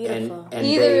interchangeable. Beautiful. And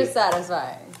Either is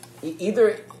satisfying.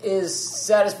 either is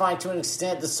satisfying to an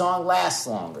extent. The song lasts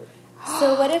longer.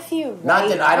 So what if you Not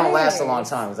that I don't last a Right. long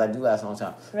time, because I do last a long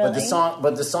time. Really?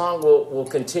 But the song will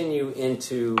continue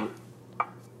into,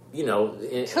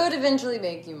 Could eventually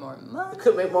make you more money.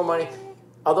 could make more money.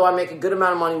 Although I make a good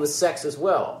amount of money with sex as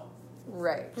well.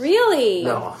 Right. Really?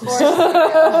 No, Of course.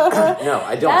 no,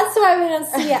 I don't. That's why we don't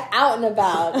see you out and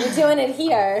about. We're doing it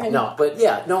here. And No, but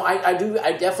yeah, no, I do.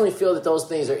 I definitely feel that those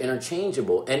things are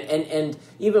interchangeable, and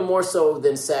even more so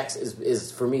than sex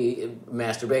is for me.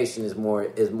 Masturbation is more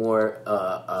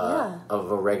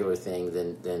of a regular thing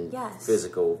than Yes.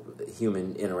 physical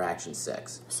human interaction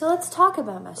sex. So let's talk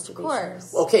about masturbation. Of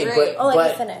course. Okay, Great. I'll let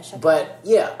but you finish, okay. but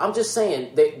yeah, I'm just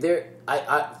saying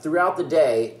I throughout the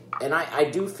day, and I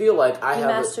do feel like I You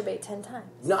have masturbate 10 times.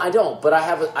 no, I don't, but I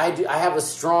have a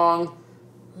strong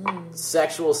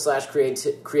sexual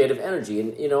 / creative energy,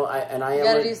 and I You am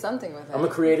gotta do something with it. I'm a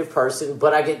creative person,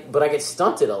 but I get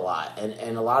stunted a lot,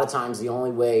 and a lot of times the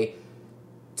only way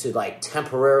to like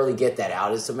temporarily get that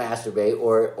out is to masturbate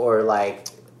or like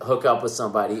hook up with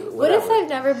somebody. Whatever. What if I've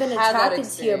never been Have that attracted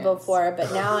to you experience. before,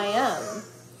 but now I am?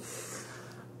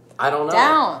 I don't know.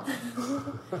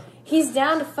 Down. He's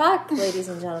down to fuck, ladies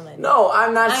and gentlemen. No,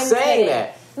 I'm not I'm saying kidding.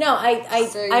 that. No,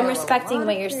 So you I'm have a respecting lot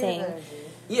what of you're creative saying. energy.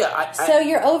 Yeah, So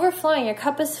you're overflowing. Your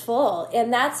cup is full,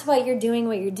 and that's why you're doing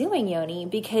what you're doing, Yoni,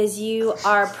 because you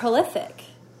are prolific.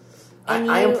 And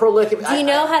I am prolific. Do you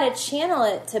know how to channel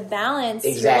it to balance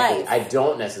Exactly. your life? I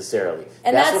don't necessarily.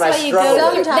 And that's what why I you struggle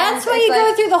go. with. That's why it's you go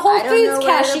like, through the Whole I don't know Foods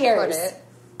where to cashiers. put it.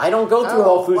 I don't go through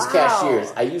Whole Foods wow.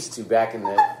 cashiers. I used to back in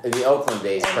the Oakland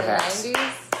days, In perhaps. the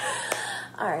 90s?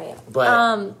 All right.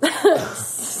 But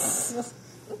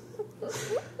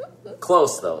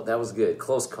close though. That was good.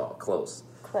 Close call. Close.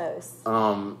 Close.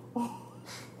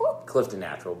 Clifton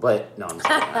Natural, but no, I'm just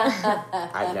kidding.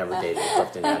 I've never dated a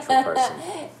Clifton Natural person.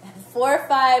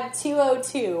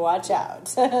 45202. Watch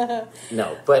out.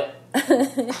 No, but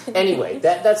anyway,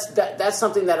 that's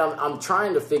something that I'm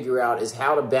trying to figure out is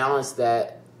how to balance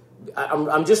that.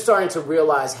 I'm just starting to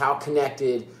realize how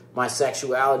connected my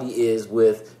sexuality is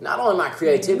with not only my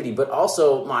creativity but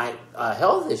also my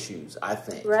health issues. I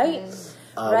think Right.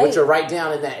 which are right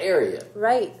down in that area,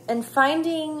 Right. And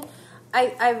finding,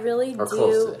 I really or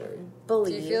close to do that area.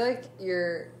 believe. Do you feel like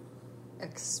your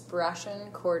expression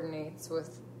coordinates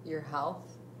with your health?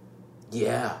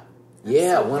 Yeah.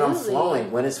 Yeah, when I'm Absolutely.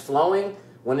 flowing,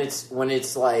 when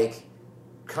it's like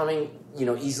coming,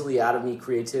 easily out of me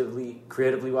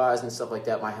creatively wise and stuff like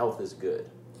that, my health is good.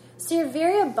 So you're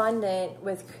very abundant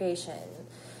with creation.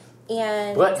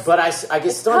 And But I get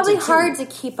it's stunted probably too. hard to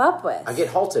keep up with. I get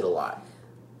halted a lot.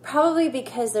 Probably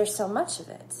because there's so much of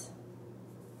it.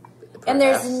 Perhaps. And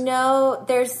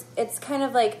it's kind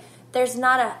of like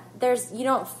you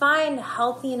don't find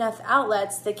healthy enough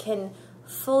outlets that can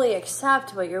fully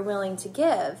accept what you're willing to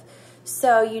give.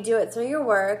 So you do it through your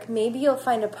work. Maybe you'll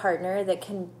find a partner that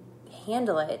can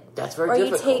handle it. That's very or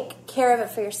difficult. you take care of it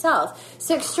for yourself.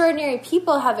 So extraordinary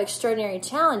people have extraordinary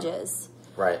challenges.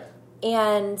 Right.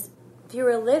 And if you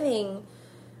were living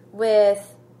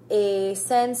with a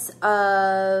sense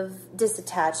of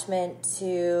disattachment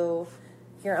to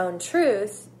your own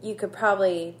truth, you could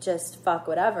probably just fuck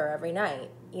whatever every night,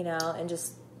 and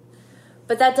just...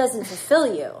 But that doesn't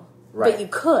fulfill you. Right. But you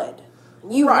could.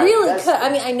 You Right, really that's- could. I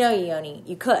mean, I know you, Yoni.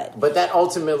 You could. But that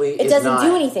ultimately It is doesn't not,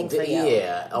 do anything for you.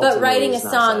 Yeah. But ultimately writing a it's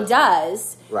not song satisfying.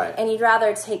 does. Right. And you'd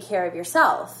rather take care of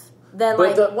yourself than,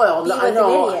 But be I with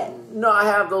know. an idiot. No, I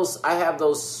have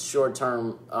those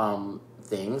short-term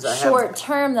things. Short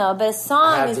term though, but a I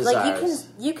song have is like desires.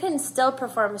 you can still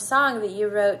perform a song that you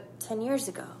wrote 10 years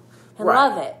ago and Right,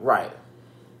 love it. Right.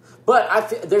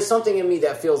 But there's something in me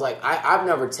that feels like I've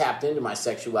never tapped into my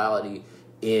sexuality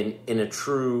in a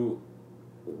true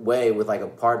way with like a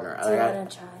partner. Do you want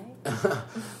to try?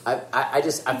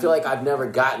 I feel like I've never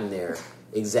gotten there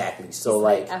exactly. So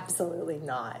like absolutely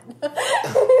not.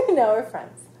 No, we're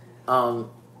friends.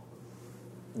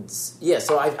 yeah,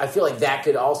 so I feel like that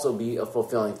could also be a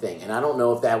fulfilling thing, and I don't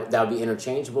know if that would be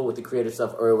interchangeable with the creative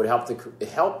stuff, or it would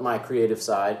help my creative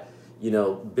side,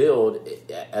 build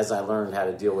as I learn how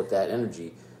to deal with that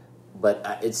energy.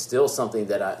 But it's still something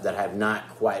that I have not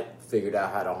quite figured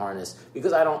out how to harness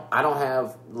because I don't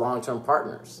have long-term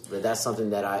partners. But that's something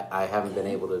that I haven't been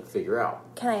able to figure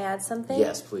out. Can I add something?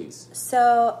 Yes, please.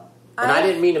 So And I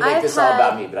didn't mean to make this all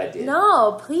about me, but I did.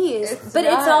 No, please. It's but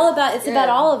it's not. about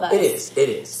all of us. It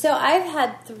is. So I've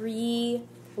had 3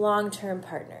 long-term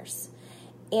partners.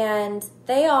 And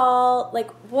they all, like,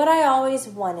 what I always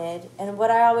wanted and what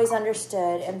I always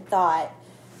understood and thought,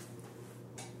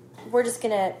 we're just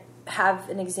going to have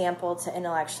an example to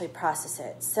intellectually process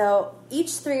it. So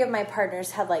each 3 of my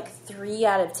partners had, like, 3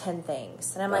 out of 10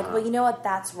 things. And I'm like, well, you know what?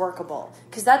 That's workable.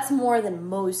 Because that's more than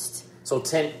most... So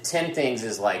 10 things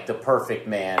is like the perfect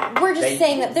man. We're just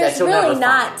saying that there's you'll really never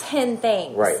not find. 10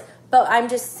 things. Right. But I'm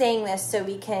just saying this so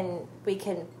we can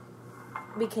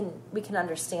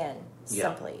understand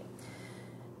simply.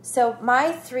 So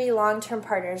my 3 long-term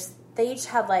partners, they each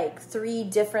had like 3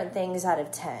 different things out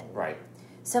of 10. Right.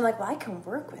 So I'm like, well, I can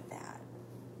work with that.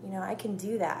 I can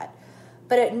do that.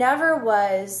 But it never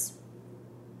was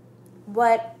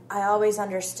what I always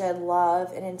understood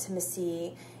love and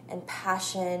intimacy and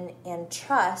passion and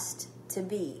trust to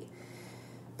be.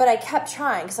 But I kept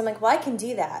trying because I'm like, well, I can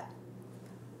do that.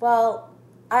 Well,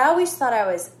 I always thought I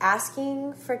was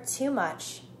asking for too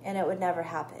much and it would never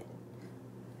happen.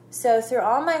 So through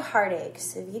all my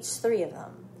heartaches of each 3 of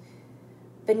them,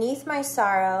 beneath my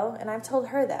sorrow, and I've told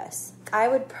her this, I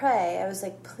would pray. I was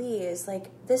like, please, like,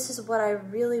 this is what I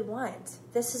really want.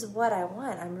 This is what I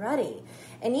want. I'm ready.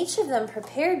 And each of them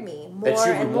prepared me more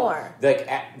and more. Like,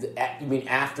 you mean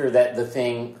after that the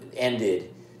thing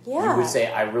ended, Yeah. you would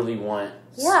say, I really want...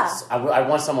 Yeah. I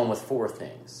want someone with 4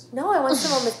 things. No, I want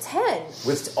someone with 10.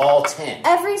 With all 10.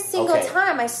 Every single Okay.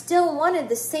 time, I still wanted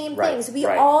the same Right, things. We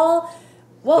right. all...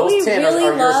 What Those we 10 really are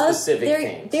your love,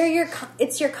 specific things.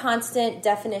 it's your constant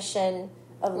definition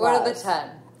of What love. are the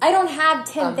 10? I don't have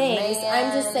 10 A things.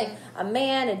 I'm just man. saying a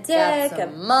man, a Got dick, a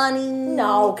some money.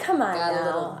 no. Come on Got a now.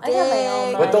 little I got my own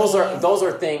dick. money. But those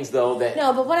are things, though, that...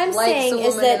 no. But what I'm Likes saying a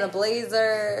is woman in a that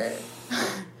blazer.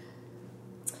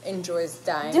 enjoys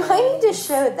dining. Do I need to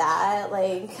show that?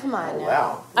 Like, come on now.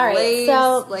 Wow. All right, lace,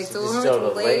 so like the Just woman showed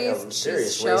with a lace,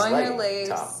 serious she's showing her legging lace.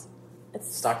 top.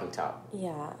 it's Stocking top.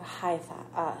 yeah, thigh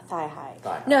high. Thigh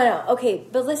high. No, okay,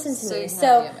 but listen to So me. you can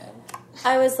So have the image.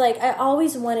 I was like, I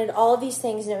always wanted all of these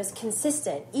things, and it was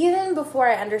consistent. Even before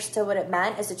I understood what it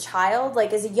meant as a child,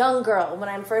 like as a young girl, when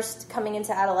I'm first coming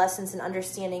into adolescence and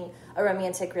understanding a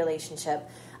romantic relationship,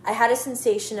 I had a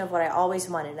sensation of what I always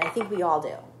wanted. And I think we all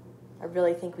do. I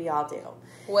really think we all do.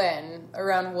 When?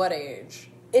 Around what age?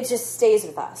 It just stays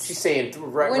with us. She's saying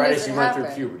When right does as you it went through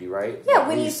happen? puberty, right? Yeah, Like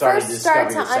when you started first start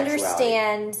to discovering your sexuality.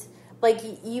 understand, like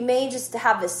you may just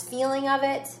have this feeling of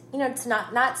it. You know, it's not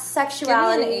Give me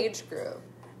sexuality. an age group.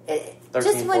 13,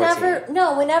 Just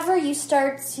whenever you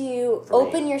start to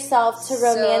open yourself to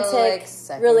romantic like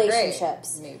second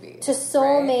relationships, grade, maybe, to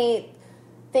soulmate,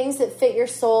 things that fit your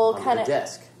soul, On kind the of.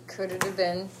 desk. Could it have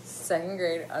been second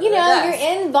grade? Under You the know, desk?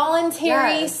 you're in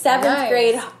voluntary Yes, 7th nice.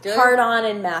 grade Good. hard-on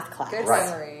in math class. Good Right.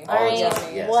 memory. All right,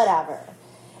 Yes. whatever.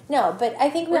 No, but I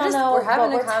think we We're all just- know we're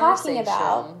having what a we're talking conversation,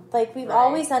 about. Like, we've right?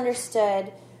 always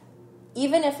understood,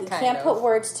 even if we Kind can't of. put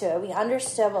words to it, we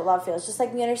understood what love feels. Just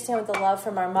like we understand what the love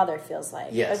from our mother feels like.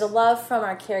 Yes. Or the love from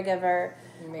our caregiver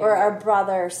Maybe. or our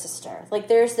brother or sister. Like,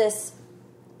 there's this...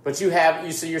 But so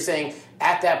you're saying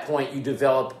at that point you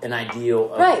develop an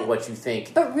ideal of Right. what you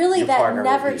think. But really, your that partner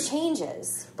never would be.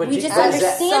 changes. But we do- just but is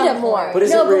that- understand it more. But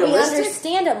is no, it but we realistic?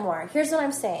 understand it more. Here's what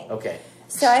I'm saying. Okay.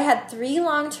 So I had 3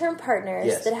 long-term partners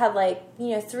Yes. that had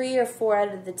 3 or 4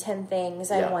 out of the 10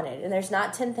 things I Yeah. wanted. And there's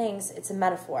not 10 things, it's a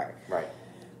metaphor. Right.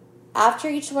 After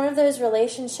each one of those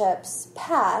relationships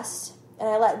passed and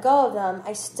I let go of them,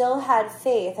 I still had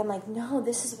faith. I'm like, no,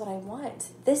 this is what I want.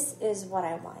 This is what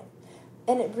I want.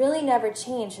 And it really never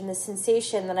changed in the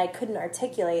sensation that I couldn't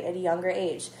articulate at a younger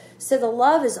age. So the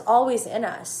love is always in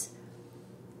us.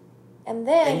 And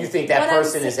then... And you think that what I'm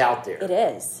person is out there. It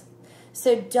is.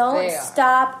 So don't They are.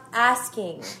 stop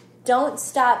asking. Don't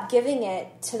stop giving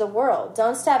it to the world.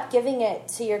 Don't stop giving it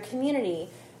to your community,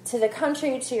 to the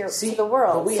country, to See, the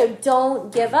world. but So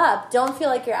don't give up. Don't feel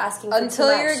like you're asking for Until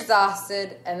too much. you're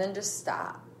exhausted, and then just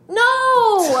stop.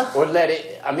 No! Or let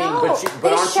it. I mean, No, but they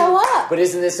aren't show you? up. But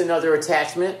isn't this another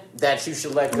attachment that you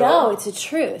should let go? No, it's a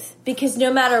truth. Because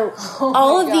no matter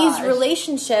all my of these gosh.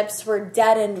 relationships were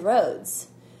dead-end roads.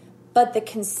 But the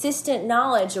consistent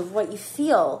knowledge of what you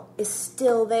feel is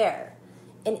still there.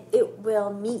 And it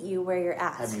will meet you where you're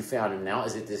at. Have you found him now?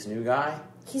 Is it this new guy?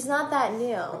 He's not that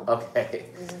new. Okay.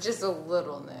 Just a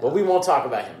little now. Well, we won't talk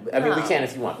about him. I mean, we No. can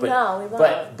if you want. But, No, we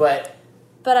won't. But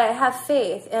But I have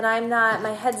faith, and I'm not,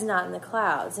 my head's not in the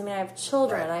clouds. I mean, I have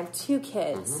children, Right. I have 2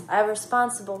 kids, I have a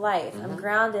responsible life, I'm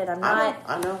grounded, I'm I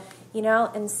not, know. you know,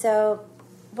 and so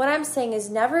what I'm saying is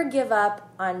never give up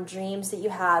on dreams that you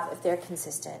have if they're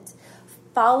consistent.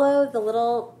 Follow the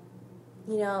little,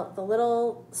 the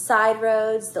little side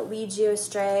roads that lead you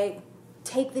astray.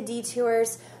 Take the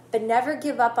detours, but never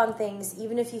give up on things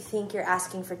even if you think you're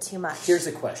asking for too much. Here's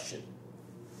a question.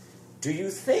 Do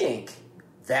you think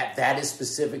that is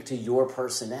specific to your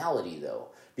personality, though?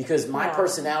 Because my Yeah.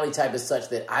 personality type is such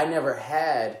that I never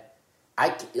had... I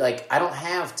don't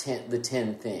have 10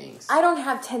 things. I don't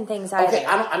have 10 things either. Okay,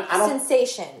 I don't.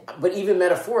 Sensation. But even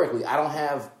metaphorically, I don't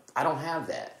have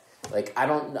that. Like I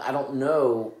don't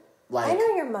know. Like I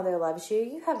know your mother loves you.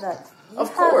 You have that.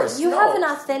 Of course, You no. have an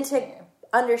authentic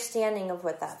understanding of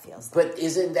what that feels like. But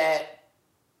isn't that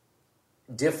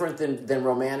different than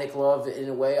romantic love in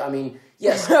a way? I mean,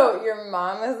 yes. So your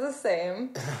mom is the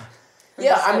same.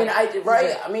 Yeah, I mean,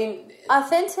 I mean,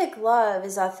 Authentic love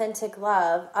is authentic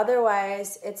love.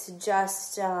 Otherwise, it's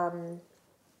just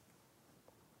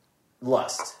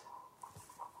lust.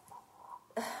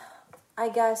 I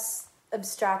guess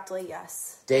abstractly,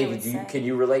 yes. I David, would say. can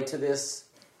you relate to this?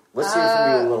 Let's hear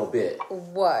from you a little bit.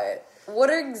 What? What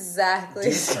exactly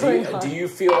is going on? Do you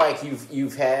feel like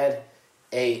you've had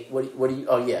a what do you?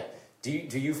 Oh yeah. Do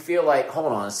you feel like?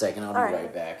 Hold on a second. I'll be All right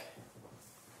right. back.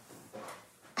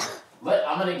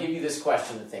 I'm going to give you this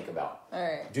question to think about. All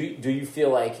right. Do you feel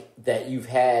like that you've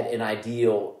had an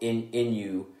ideal in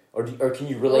you, or can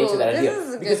you relate to Ooh, that this ideal?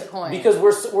 is a because, good point.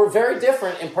 Because we're very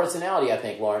different in personality, I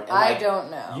think, Lauren. And I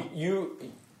don't know.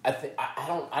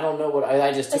 I don't know what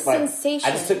I just took sensation.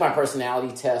 I just took my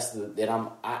personality test that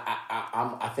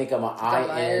I think I'm an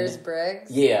Myers-Briggs?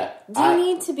 Yeah. Do you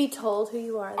need to be told who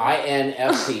you are? though?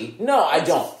 INFP. No, I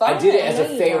don't. fun. I did it as No,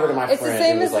 a you favor to don't. my It's the friend.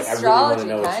 same It was as like, I really want to astrology,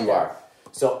 know what kind you of. are.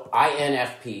 So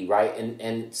INFP, right?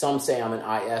 And some say I'm an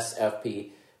ISFP.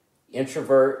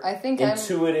 Introvert. I think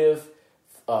intuitive.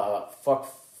 I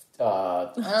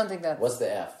don't think that's... What's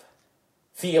the F?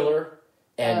 Feeler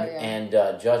and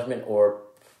judgment or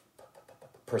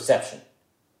perception.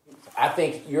 I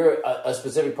think you're a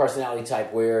specific personality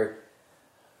type where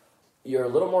you're a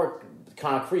little more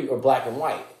concrete or black and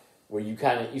white, where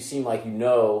you seem like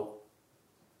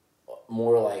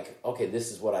more like, okay,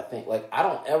 this is what I think. Like, I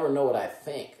don't ever know what I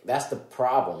think. That's the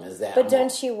problem, is that. But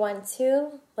don't you want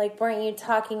to? Like, weren't you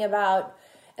talking about?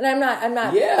 And I'm not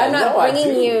no,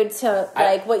 bringing you to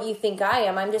like what you think I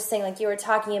am. I'm just saying, like, you were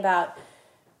talking about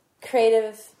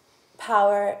creative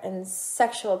power and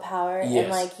sexual power, yes.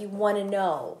 and like you want to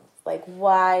know like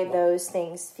why those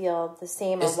things feel the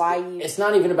same, or why you. It's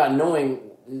not even about knowing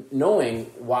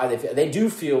why they do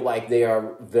feel like they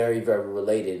are very, very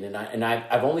related, and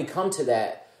I've only come to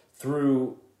that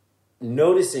through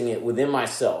noticing it within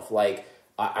myself. Like,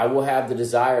 I will have the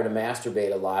desire to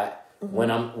masturbate a lot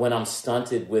when I'm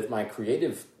stunted with my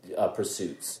creative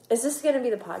pursuits. Is this going to be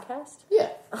the podcast? Yeah.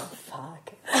 Oh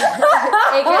fuck.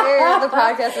 AKA the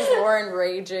podcast is Lauren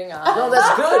raging on. No,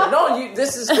 that's good. No,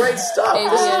 this is great stuff.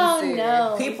 Oh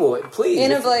no. People, please.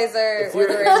 In a blazer If with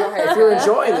a razor haircut. if you're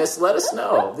enjoying this, let us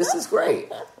know. This is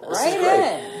great. Right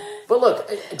in. But look,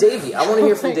 Davey, I want to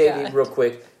hear from my Davey God. real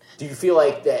quick. Do you feel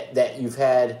like that you've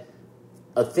had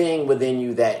a thing within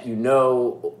you that you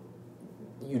know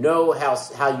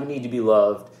how you need to be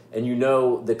loved, and you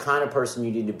know the kind of person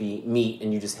you need to meet,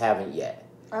 and you just haven't yet?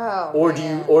 Oh, Or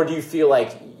man. do you feel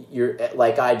like you're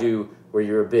like I do, where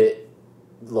you're a bit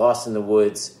lost in the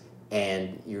woods,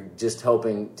 and you're just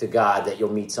hoping to God that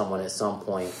you'll meet someone at some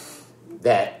point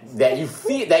that you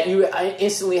feel that you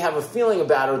instantly have a feeling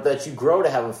about, or that you grow to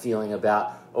have a feeling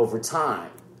about over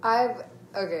time? I'm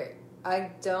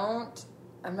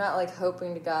not like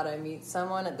hoping to God I meet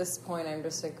someone. At this point, I'm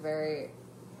just like very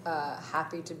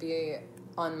happy to be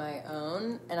on my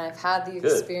own. And I've had the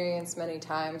experience many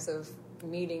times of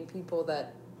meeting people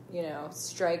that,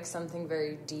 strike something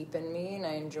very deep in me and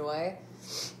I enjoy.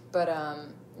 But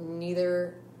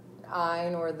neither I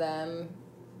nor them,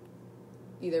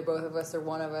 either both of us or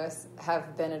one of us,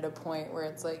 have been at a point where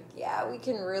it's like, yeah, we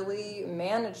can really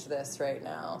manage this right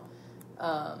now.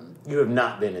 You have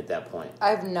not been at that point.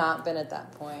 I've not been at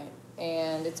that point,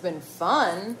 and it's been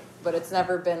fun, but it's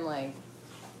never been like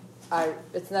I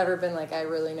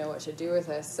really know what to do with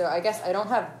this. So I guess I don't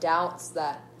have doubts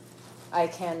that I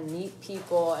can meet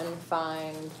people and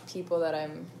find people that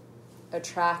I'm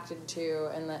attracted to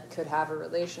and that could have a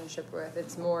relationship with.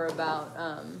 It's more about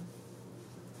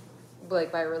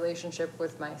like my relationship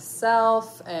with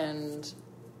myself and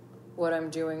what I'm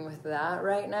doing with that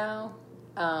right now.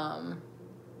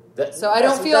 So I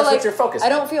don't feel like I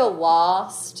don't feel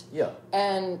lost. Yeah.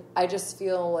 And I just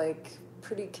feel like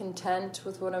pretty content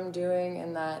with what I'm doing,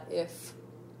 and that if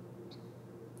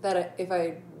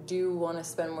I do want to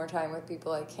spend more time with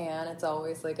people, I can. It's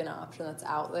always like an option that's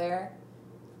out there.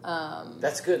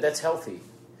 That's good. That's healthy.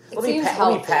 Let seems me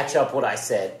healthy. patch up what I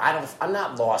said. I'm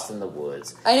not lost in the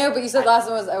woods. I know, but you said last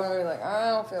one was I want to be like, I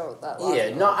don't feel that lost.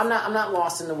 Yeah, no, I'm not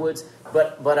lost in the woods,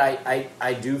 but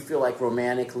I do feel like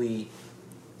romantically,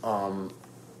 I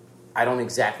don't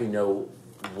exactly know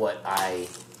what I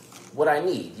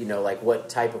need, like what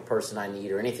type of person I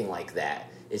need or anything like that.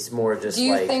 It's more just Do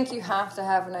you like, think you have to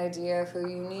have an idea of who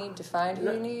you need to find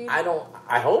who you need?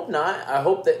 I hope not. I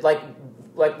hope that like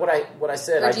what I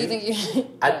said. Or do you think you?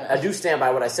 I do stand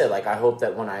by what I said. Like, I hope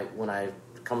that when I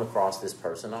come across this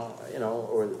person, I'll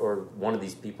or one of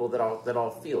these people that I'll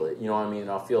feel it. You know what I mean?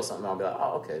 I'll feel something. I'll be like,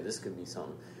 oh, okay, this could be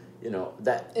something.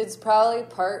 That It's probably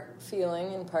part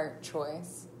feeling and part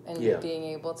choice, and Yeah. being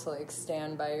able to like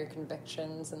stand by your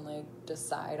convictions and like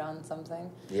decide on something.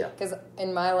 Yeah. Because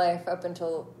in my life, up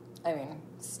until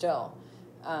still,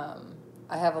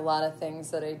 I have a lot of things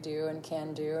that I do and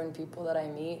can do, and people that I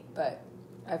meet, but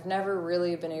I've never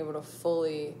really been able to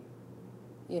fully,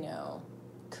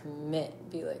 commit.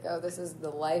 Be like, oh, this is the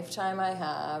lifetime I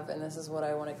have, and this is what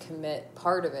I want to commit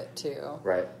part of it to.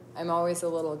 right. I'm always a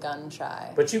little gun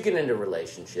shy. But you get into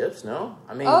relationships, no?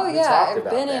 I mean, Oh we yeah, talked I've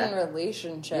about been that. in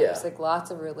relationships, Yeah. like lots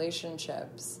of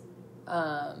relationships.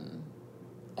 And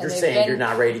You're they've saying been- you're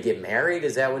not ready to get married?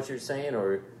 Is that what you're saying,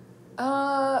 or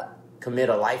commit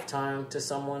a lifetime to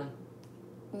someone?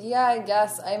 Yeah, I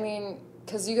guess. I mean,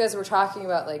 because you guys were talking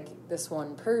about like this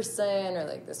one person or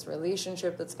like this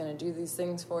relationship that's going to do these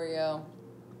things for you,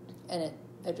 and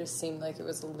it just seemed like it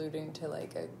was alluding to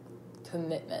like a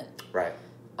commitment. Right.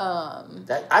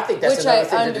 I think that's Which another I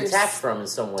thing to detach from in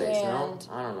some ways. No, understand.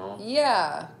 I don't know.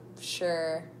 Yeah,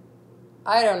 sure.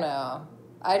 I don't know.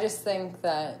 I just think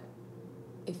that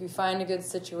if you find a good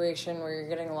situation where you're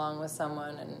getting along with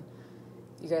someone and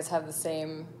you guys have the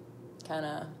same kind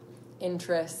of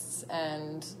interests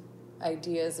and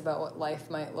ideas about what life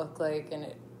might look like, and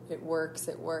it works,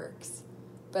 it works.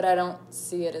 But I don't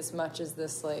see it as much as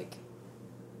this like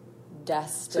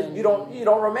destined. So you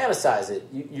don't romanticize it.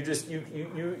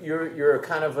 You're a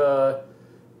kind of a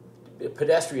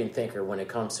pedestrian thinker when it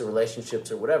comes to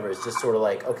relationships or whatever. It's just sort of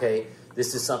like, okay,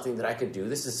 this is something that I could do.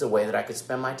 This is a way that I could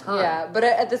spend my time. Yeah, but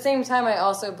at the same time, I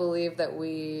also believe that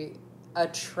we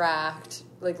attract,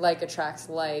 like attracts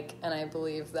like, and I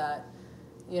believe that,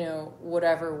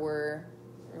 whatever we're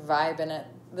vibing at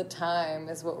the time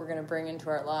is what we're going to bring into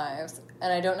our lives.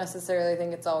 And I don't necessarily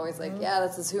think it's always like,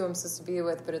 this is who I'm supposed to be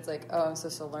with, but it's like, oh, I'm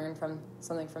supposed to learn from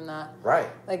something from that. Right.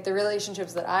 Like the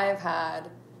relationships that I've had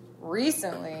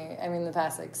recently, the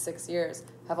past 6 years,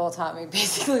 have all taught me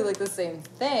basically the same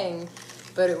thing,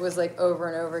 but it was over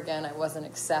and over again, I wasn't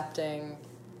accepting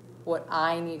what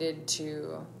I needed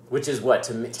to. Which is what,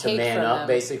 to man up, them.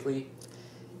 Basically?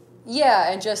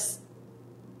 Yeah, and just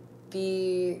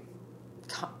be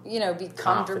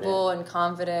comfortable and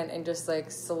confident and just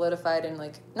solidified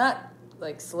and not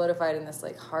solidified in this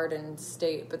hardened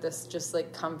state, but this just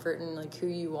comfort in who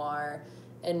you are,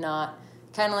 and not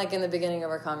kind of in the beginning of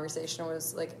our conversation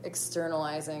was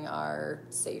externalizing our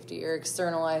safety or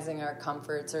externalizing our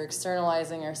comforts or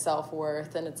externalizing our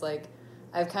self-worth. And it's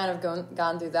I've kind of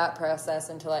gone through that process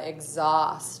until I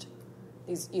exhaust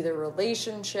these either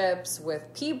relationships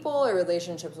with people or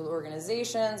relationships with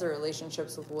organizations or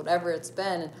relationships with whatever it's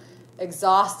been, and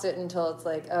exhaust it until it's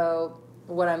oh,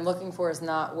 what I'm looking for is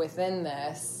not within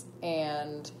this,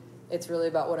 and it's really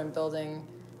about what I'm building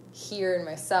here in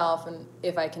myself. And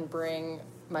if I can bring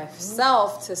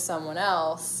myself to someone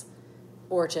else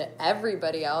or to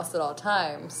everybody else at all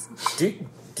times.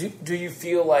 Do you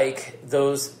feel like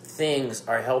those things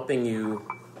are helping you,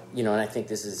 and I think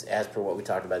this is as per what we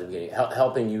talked about at the beginning,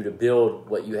 helping you to build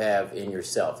what you have in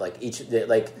yourself, things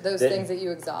that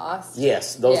you exhaust?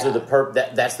 Yes, those are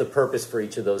that's the purpose for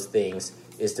each of those things,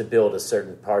 is to build a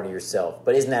certain part of yourself.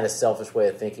 But isn't that a selfish way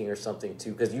of thinking or something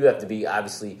too? Because you have to be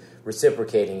obviously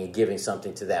reciprocating and giving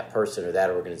something to that person or that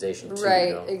organization too.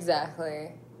 Right,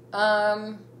 exactly.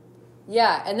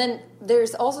 Yeah, and then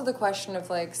there's also the question of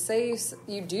say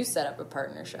you do set up a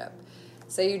partnership.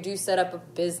 Say you do set up a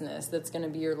business that's going to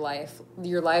be your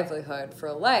livelihood for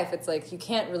a life. It's you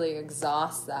can't really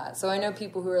exhaust that. So I know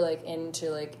people who are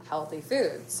into healthy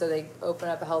foods. So they open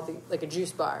up a healthy, a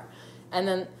juice bar. And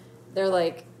then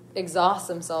they're exhaust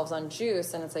themselves on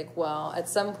juice. And it's well, at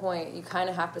some point you kind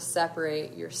of have to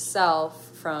separate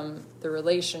yourself from the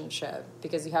relationship,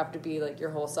 because you have to be your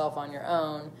whole self on your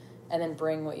own, and then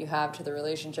bring what you have to the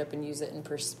relationship and use it in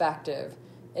perspective,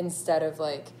 instead of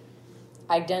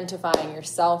identifying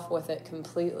yourself with it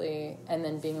completely and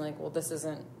then being well, this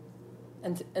isn't,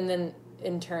 and then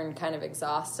in turn kind of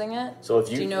exhausting it. So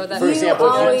if you know that, for example,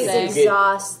 you always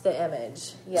exhaust the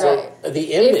image. Yeah, so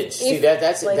the image.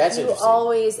 That's interesting. You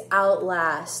always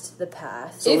outlast the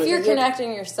path. So if you're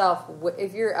connecting yourself,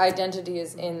 if your identity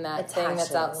is in that thing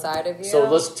that's outside of you. So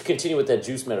let's continue with that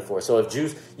juice metaphor. So if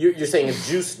juice, you're saying if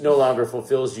juice no longer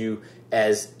fulfills you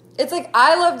as. It's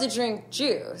I love to drink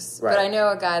juice, but I know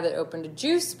a guy that opened a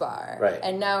juice bar,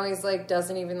 and now he's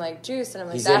doesn't even like juice, and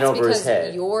I'm he's that's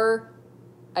because your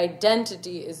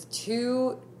identity is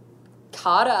too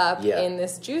caught up in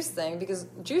this juice thing, because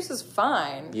juice is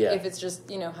fine if it's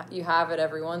just you have it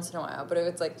every once in a while, but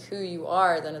if it's who you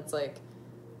are, then it's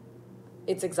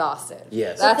it's exhausted.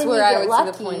 Yes, that's where I would see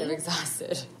the point of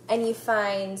exhausted. And you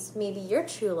find maybe your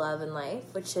true love in life,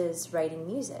 which is writing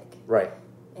music. Right.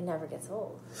 It never gets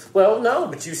old. Well, no,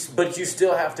 but you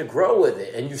still have to grow with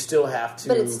it, and you still have to.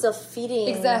 But it's still feeding.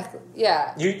 Exactly.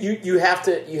 Yeah. You have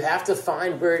to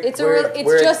find where it's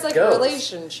just like goes. A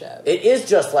relationship. It is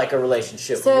just like a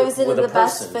relationship. So is it the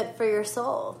best fit for your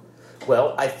soul?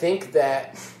 Well, I think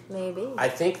that maybe. I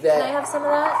think that. Can I have some of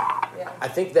that? Yeah. I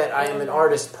think that I am an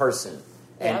artist person,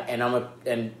 and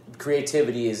and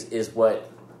creativity is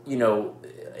what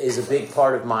is a big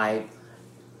part of my.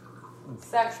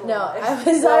 Sexual. No, I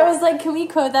was can we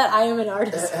quote that? I am an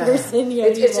artist person.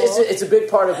 It's a big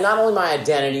part of not only my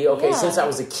identity. Okay, since I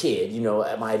was a kid,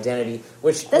 my identity,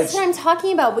 which what I'm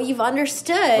talking about. What you've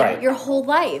understood your whole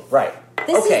life, right?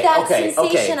 This is that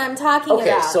sensation I'm talking about.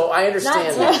 Okay, so I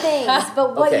understand not 10 things,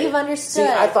 but what you've understood.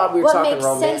 See, I thought we were talking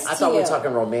romantic. I thought we were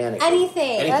talking romantic.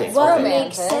 Anything. That's what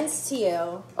makes sense to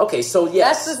you. Okay, so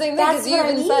yes. That's the same thing, because you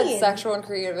even said sexual and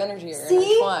creative energy are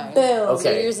intertwined. Boom. Okay.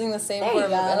 So you're using the same form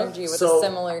of energy with a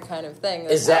similar kind of thing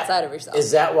that's outside of yourself.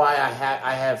 Is that why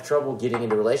I have trouble getting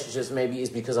into relationships? Maybe is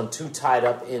because I'm too tied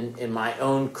up in my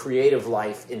own creative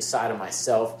life inside of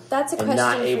myself. That's a question and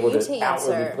not able to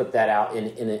outwardly put that out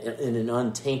in an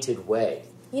untainted way.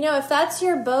 If that's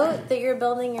your boat that you're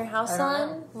building your house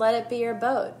on, let it be your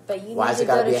boat. But you need to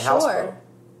go to shore.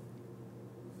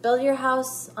 Build your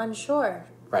house on shore.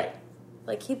 Right.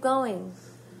 Keep going.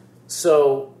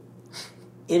 So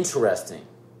interesting.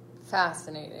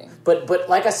 Fascinating. But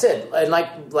like I said, and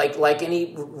like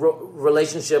any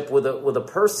relationship with a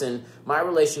person, my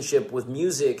relationship with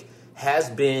music has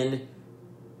been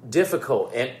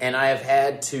difficult, and I have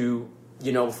had to,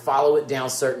 follow it down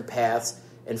certain paths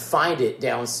and find it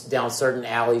down certain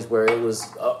alleys where it was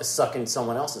sucking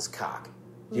someone else's cock.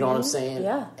 You know what I'm saying?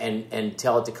 Yeah. And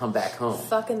tell it to come back home.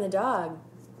 Fucking the dog.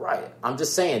 Right. I'm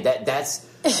just saying that's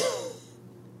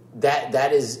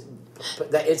that is.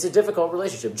 It's a difficult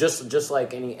relationship, just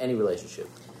like any relationship.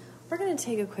 We're going to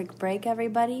take a quick break,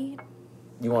 everybody.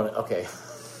 You want to? Okay.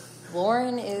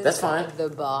 Lauren is That's fine. the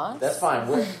boss. That's fine.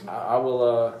 I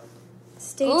will.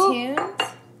 Stay tuned.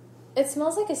 It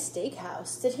smells like a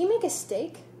steakhouse. Did he make a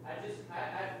steak?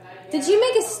 Did you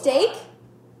make a steak?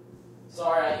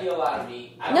 Sorry, I eat a lot of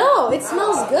meat. No, it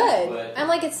smells good. I'm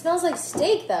like, it smells like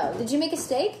steak, though. Did you make a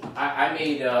steak? I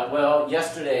made,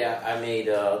 yesterday I made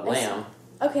lamb.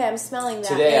 Okay, I'm smelling that.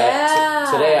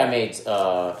 Today I made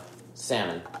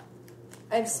salmon.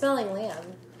 I'm smelling lamb.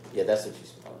 Yeah, that's what you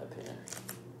smell, that pan.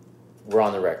 We're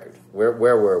on the record. Where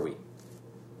were we?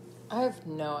 I have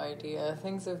no idea.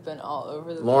 Things have been all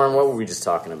over the Lauren, place. what were we just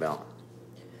talking about?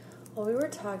 Well, we were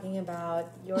talking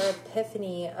about your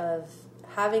epiphany of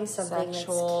having something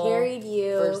Sexual that's carried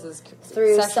you versus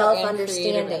through sexual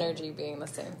self-understanding. and creative energy being the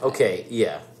same thing. Okay,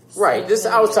 yeah. Right.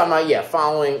 I was talking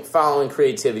about, following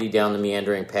creativity down the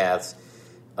meandering paths,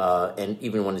 and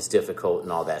even when it's difficult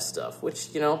and all that stuff, which,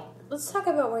 Let's talk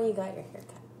about where you got your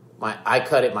haircut. I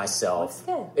cut it myself.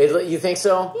 Looks good. You think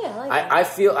so? Yeah, I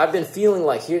like I've been feeling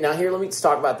like here, let me just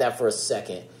talk about that for a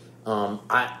second.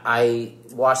 I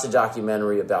watched a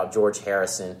documentary about George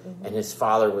Harrison, and his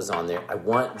father was on there. I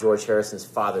want George Harrison's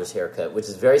father's haircut, which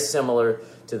is very similar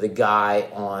to the guy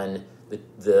on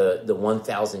the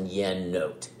 1,000 yen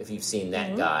note, if you've seen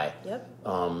that guy. Yep.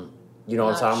 You know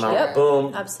what I'm talking about? Yep.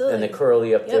 Boom. Absolutely. And the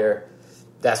curly up there.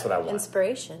 That's what I want.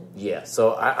 Inspiration. Yeah.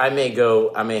 So I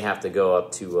may have to go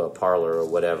up to a parlor or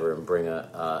whatever and bring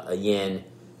a yen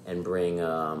and bring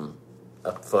a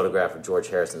photograph of George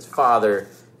Harrison's father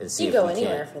and see You if go we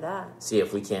anywhere can't for that. see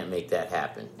if we can't make that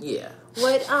happen. Yeah.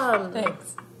 What?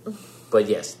 Thanks. But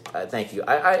yes, thank you.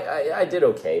 I did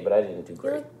okay, but I didn't do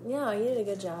great. Yeah, you did a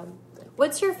good job.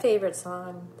 What's your favorite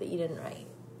song that you didn't write?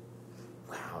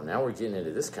 Wow, now we're getting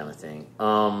into this kind of thing.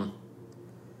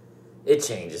 It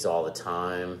changes all the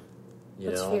time.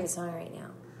 What's your favorite song right now?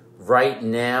 Right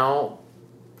now,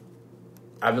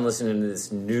 I've been listening to this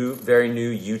very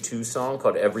new U2 song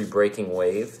called Every Breaking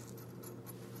Wave.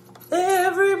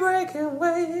 Every breaking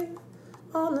wave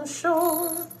on the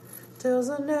shore tells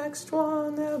the next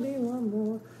one there'll be one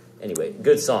more. Anyway,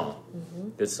 good song.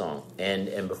 Good song.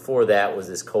 And before that was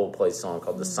this Coldplay song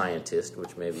called The Scientist,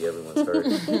 which maybe everyone's heard.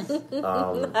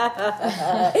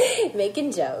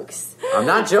 Making jokes. I'm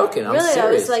not joking. I'm really, serious.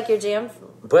 that was like your jam.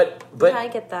 But Yeah, I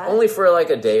get that. only for like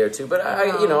a day or two. But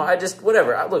I just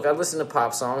whatever. I listen to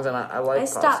pop songs and I like. I pop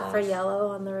stopped songs. for Yellow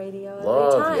on the radio every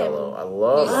Love time. Yellow. I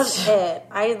love it.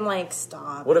 I like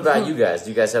stop. What about you guys? Do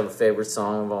you guys have a favorite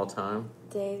song of all time?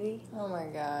 Davey? Oh my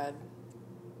god.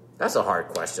 That's a hard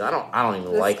question. I don't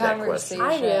even This like that question.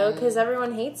 conversation- I do, because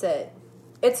everyone hates it.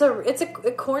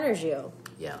 It corners you.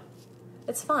 Yeah.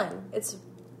 It's fun. It's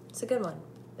a good one.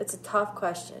 It's a tough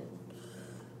question.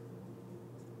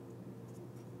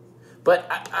 But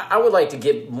I would like to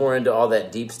get more into all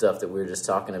that deep stuff that we were just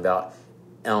talking about,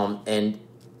 and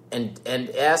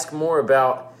ask more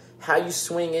about how you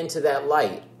swing into that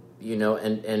light,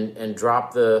 and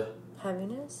drop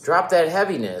Heaviness? drop that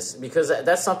heaviness, because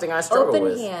that's something I struggle Open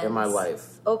with hands. in my life.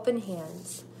 Open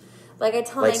hands. Like I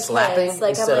tell Like my slapping kids, like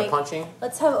instead I'm of like, punching?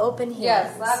 let's have open hands.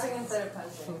 Yeah, slapping instead of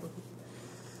punching.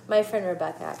 My friend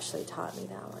Rebecca actually taught me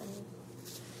that one.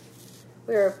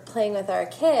 We were playing with our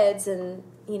kids, and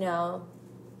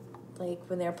like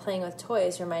when they're playing with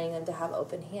toys, reminding them to have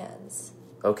open hands.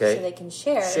 Okay. So they can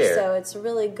share. Share. So it's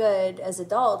really good as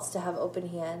adults to have open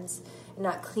hands and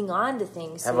not cling on to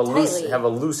things Have so a tightly. have a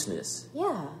looseness.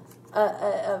 Yeah,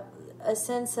 a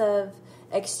sense of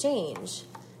exchange.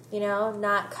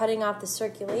 Not cutting off the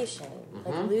circulation.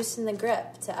 Like loosen the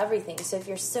grip to everything. So if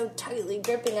you're so tightly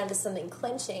gripping onto something,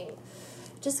 clenching,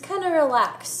 just kind of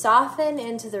relax, soften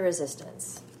into the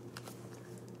resistance.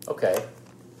 Okay.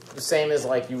 The same as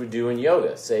like you would do in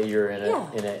yoga. Say you're in a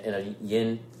Yeah. in a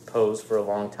yin pose for a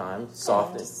long time,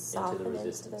 soften Just into soften the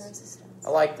resistance. I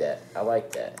Yeah,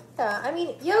 like that. I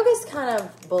mean, yoga's kind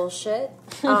of bullshit,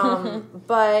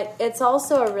 but it's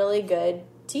also a really good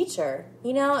teacher,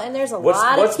 you know, and there's What's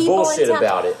of people bullshit in town.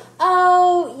 about it?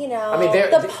 Oh, you know, I mean,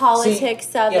 the politics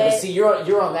of it. Yeah, but see,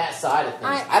 you're on that side of things.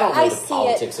 I don't know the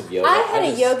politics of yoga. I had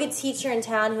a yoga teacher in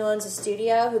town who owns a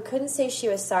studio who couldn't say she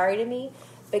was sorry to me,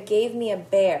 but gave me a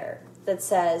bear that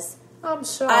says, I'm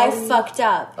sorry. I fucked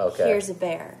up. Okay. Here's a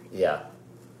bear. Yeah.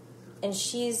 And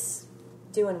she's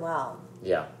doing well.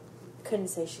 Yeah. Couldn't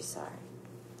say she's sorry.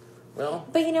 Well.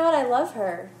 But you know what? I love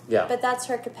her. Yeah. But that's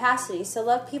her capacity. So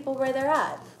love people where they're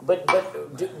at. But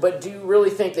do you really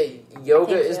think that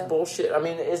yoga is you. bullshit? I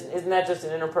mean, isn't that just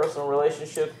an interpersonal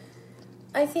relationship?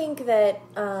 I think that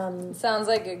Sounds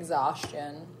like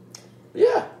exhaustion.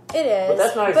 Yeah. it is. But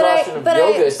that's not exhaustion of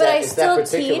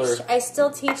yoga. I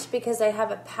still teach because I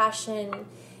have a passion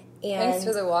and Thanks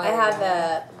for the water. I have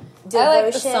a devotion. I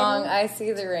like the song "I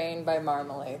See the Rain" by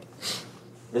Marmalade. Is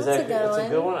That's that a a good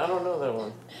good one. one? I don't know that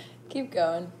one. Keep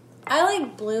going. I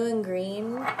like blue and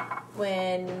green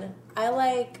when I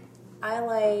like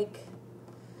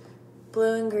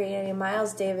blue and green. I mean,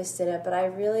 Miles Davis did it, but I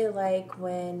really like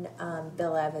when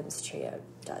Bill Evans Trio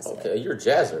does it. Okay, you're a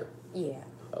jazzer. Yeah,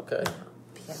 Okay.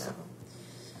 piano.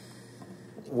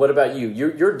 What about you?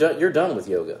 You're done with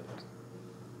yoga.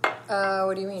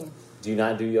 What do you mean? Do you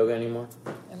not do yoga anymore?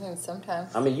 I mean,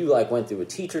 sometimes. I mean, you like went through a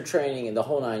teacher training and the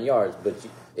whole 9 yards, but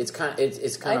it's kind I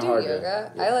of do hard yoga.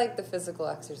 to. Yeah. I like the physical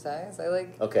exercise. I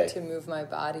like Okay. to move my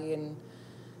body in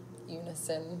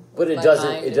unison. But with it my doesn't.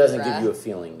 mind It and doesn't give breath. you a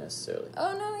feeling necessarily.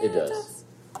 Oh no, yeah, It it does. does.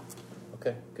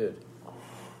 Okay, good.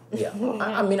 Yeah,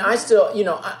 I mean, I still,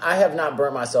 I have not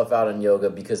burnt myself out on yoga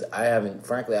because I haven't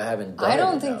done I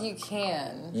don't it think enough. you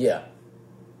can Yeah,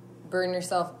 burn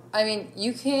yourself. I mean,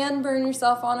 you can burn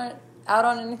yourself out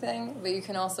on anything, but you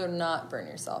can also not burn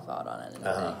yourself out on anything.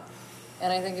 Uh-huh.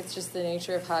 And I think it's just the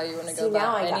nature of how you want to go See,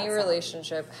 now about I got any some.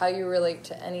 relationship, how you relate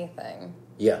to anything.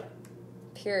 yeah,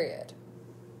 Period.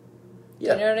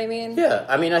 yeah. You know what I mean? Yeah,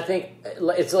 I mean, I think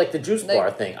it's like the juice Like,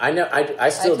 bar thing. I know. I I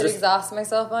still could just. exhaust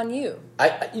myself on you. I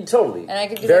totally. And I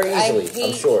could be very like, easily. I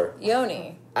hate I'm sure.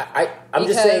 Yoni. I'm because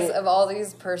just saying. of all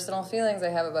these personal feelings I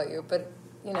have about you. But,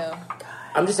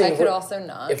 I'm just saying. I could also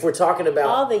not. If we're talking All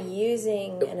about, the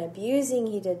using and abusing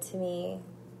he did to me.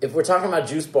 if we're talking about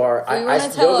juice bar, If we wanna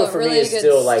tell yoga a for me really is good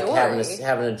still like story-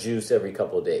 having a juice every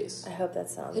couple of days. I hope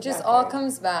that's on It just record. all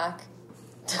comes back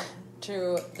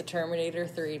to the Terminator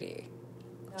 3D.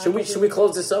 Should we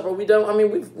close this up? Are we done? I mean,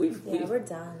 we've Yeah, we're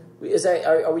done. is that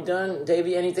are we done,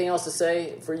 Davey? Anything else to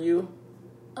say for you?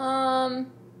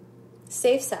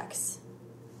 Safe sex.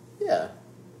 Yeah.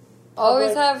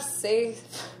 Always have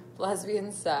safe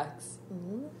lesbian sex.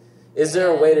 Is there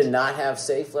a way to not have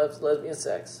safe lesbian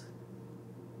sex?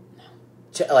 No.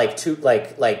 Like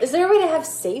Is there a way to have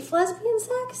safe lesbian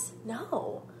sex?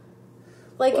 No.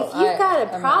 Like, Well, if you've got a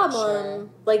I'm not problem, sure.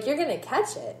 like, you're going to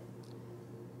catch it.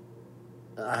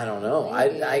 I don't know.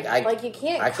 Maybe. I Like, you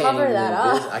can't I cover even that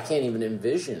up. I can't even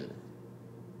envision.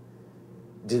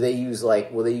 Do they use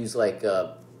will they use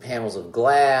panels of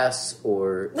glass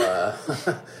or?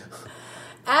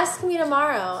 Ask me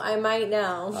tomorrow. I might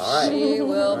know. All right. She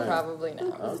will probably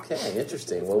know. Okay,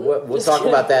 interesting. Well, we'll talk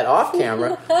about that off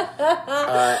camera.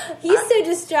 He's so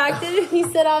distracted, he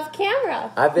said off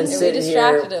camera. I've been Yeah, we sitting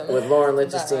here distracted him. with Lauren Is that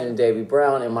Lichtenstein right? and Davey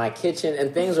Brown in my kitchen,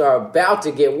 and things are about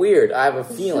to get weird. I have a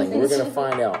feeling. We're going to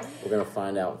find out. We're going to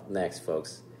find out next,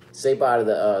 folks. Say bye to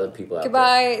the people out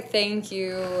Goodbye. Thank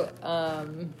you.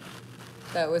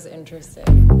 That was interesting.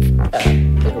 there.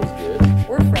 Yeah, it was good.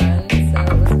 We're friends, so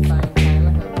it was a fine time.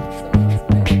 I hope someone else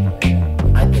might enjoy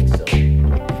it. I think so.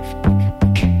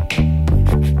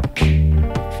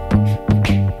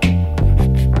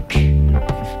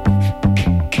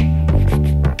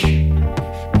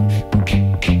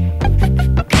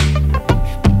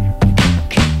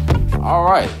 All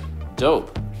right.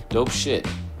 Dope shit.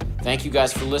 Thank you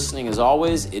guys for listening. As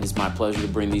always, it is my pleasure to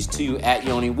bring these to you at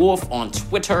Yoni Wolf on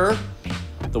Twitter,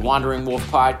 the Wandering Wolf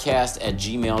Podcast at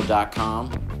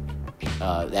gmail.com.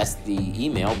 That's the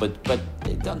email, but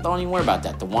don't even worry about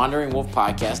that. The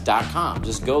WanderingWolfPodcast.com.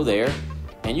 Just go there,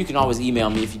 and you can always email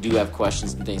me if you do have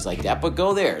questions and things like that. But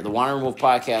go there, the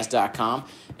WanderingWolfPodcast.com,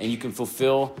 and you can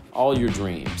fulfill all your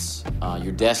dreams.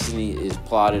 Your destiny is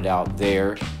plotted out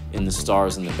there in the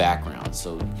stars in the background.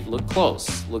 So look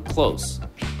close. Look close.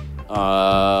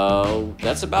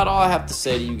 That's about all I have to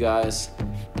say to you guys.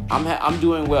 I'm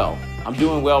doing well. I'm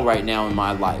doing well right now in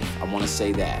my life. I want to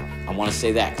say that.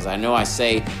 Because I know I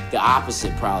say the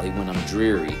opposite probably when I'm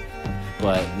dreary.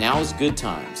 But now is good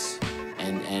times.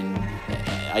 And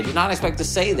I did not expect to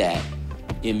say that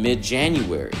in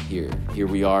mid-January here. Here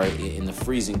we are in the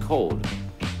freezing cold.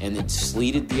 And it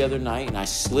sleeted the other night, and I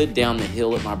slid down the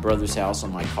hill at my brother's house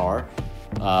on my car.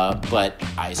 But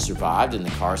I survived, and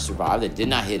the car survived. It did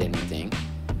not hit anything.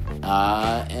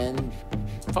 And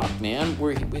fuck, man,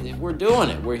 we're doing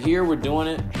it. We're here. We're doing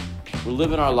it. We're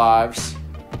living our lives.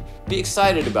 Be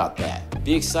excited about that.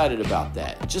 Be excited about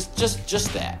that. Just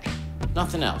that.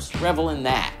 Nothing else. Revel in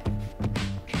that.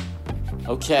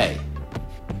 Okay.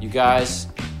 You guys,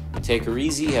 take her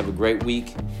easy. Have a great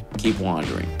week. Keep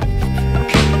wandering.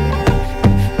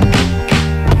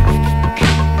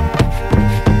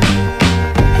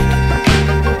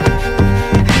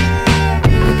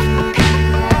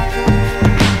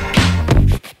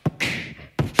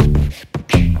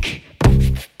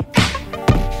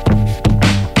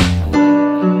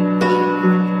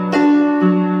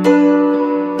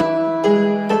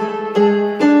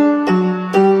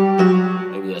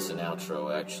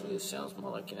 Actually, it sounds more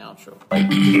like an outro. I'm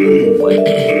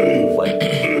like,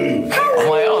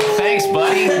 oh, thanks,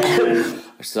 buddy.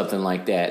 Or something like that.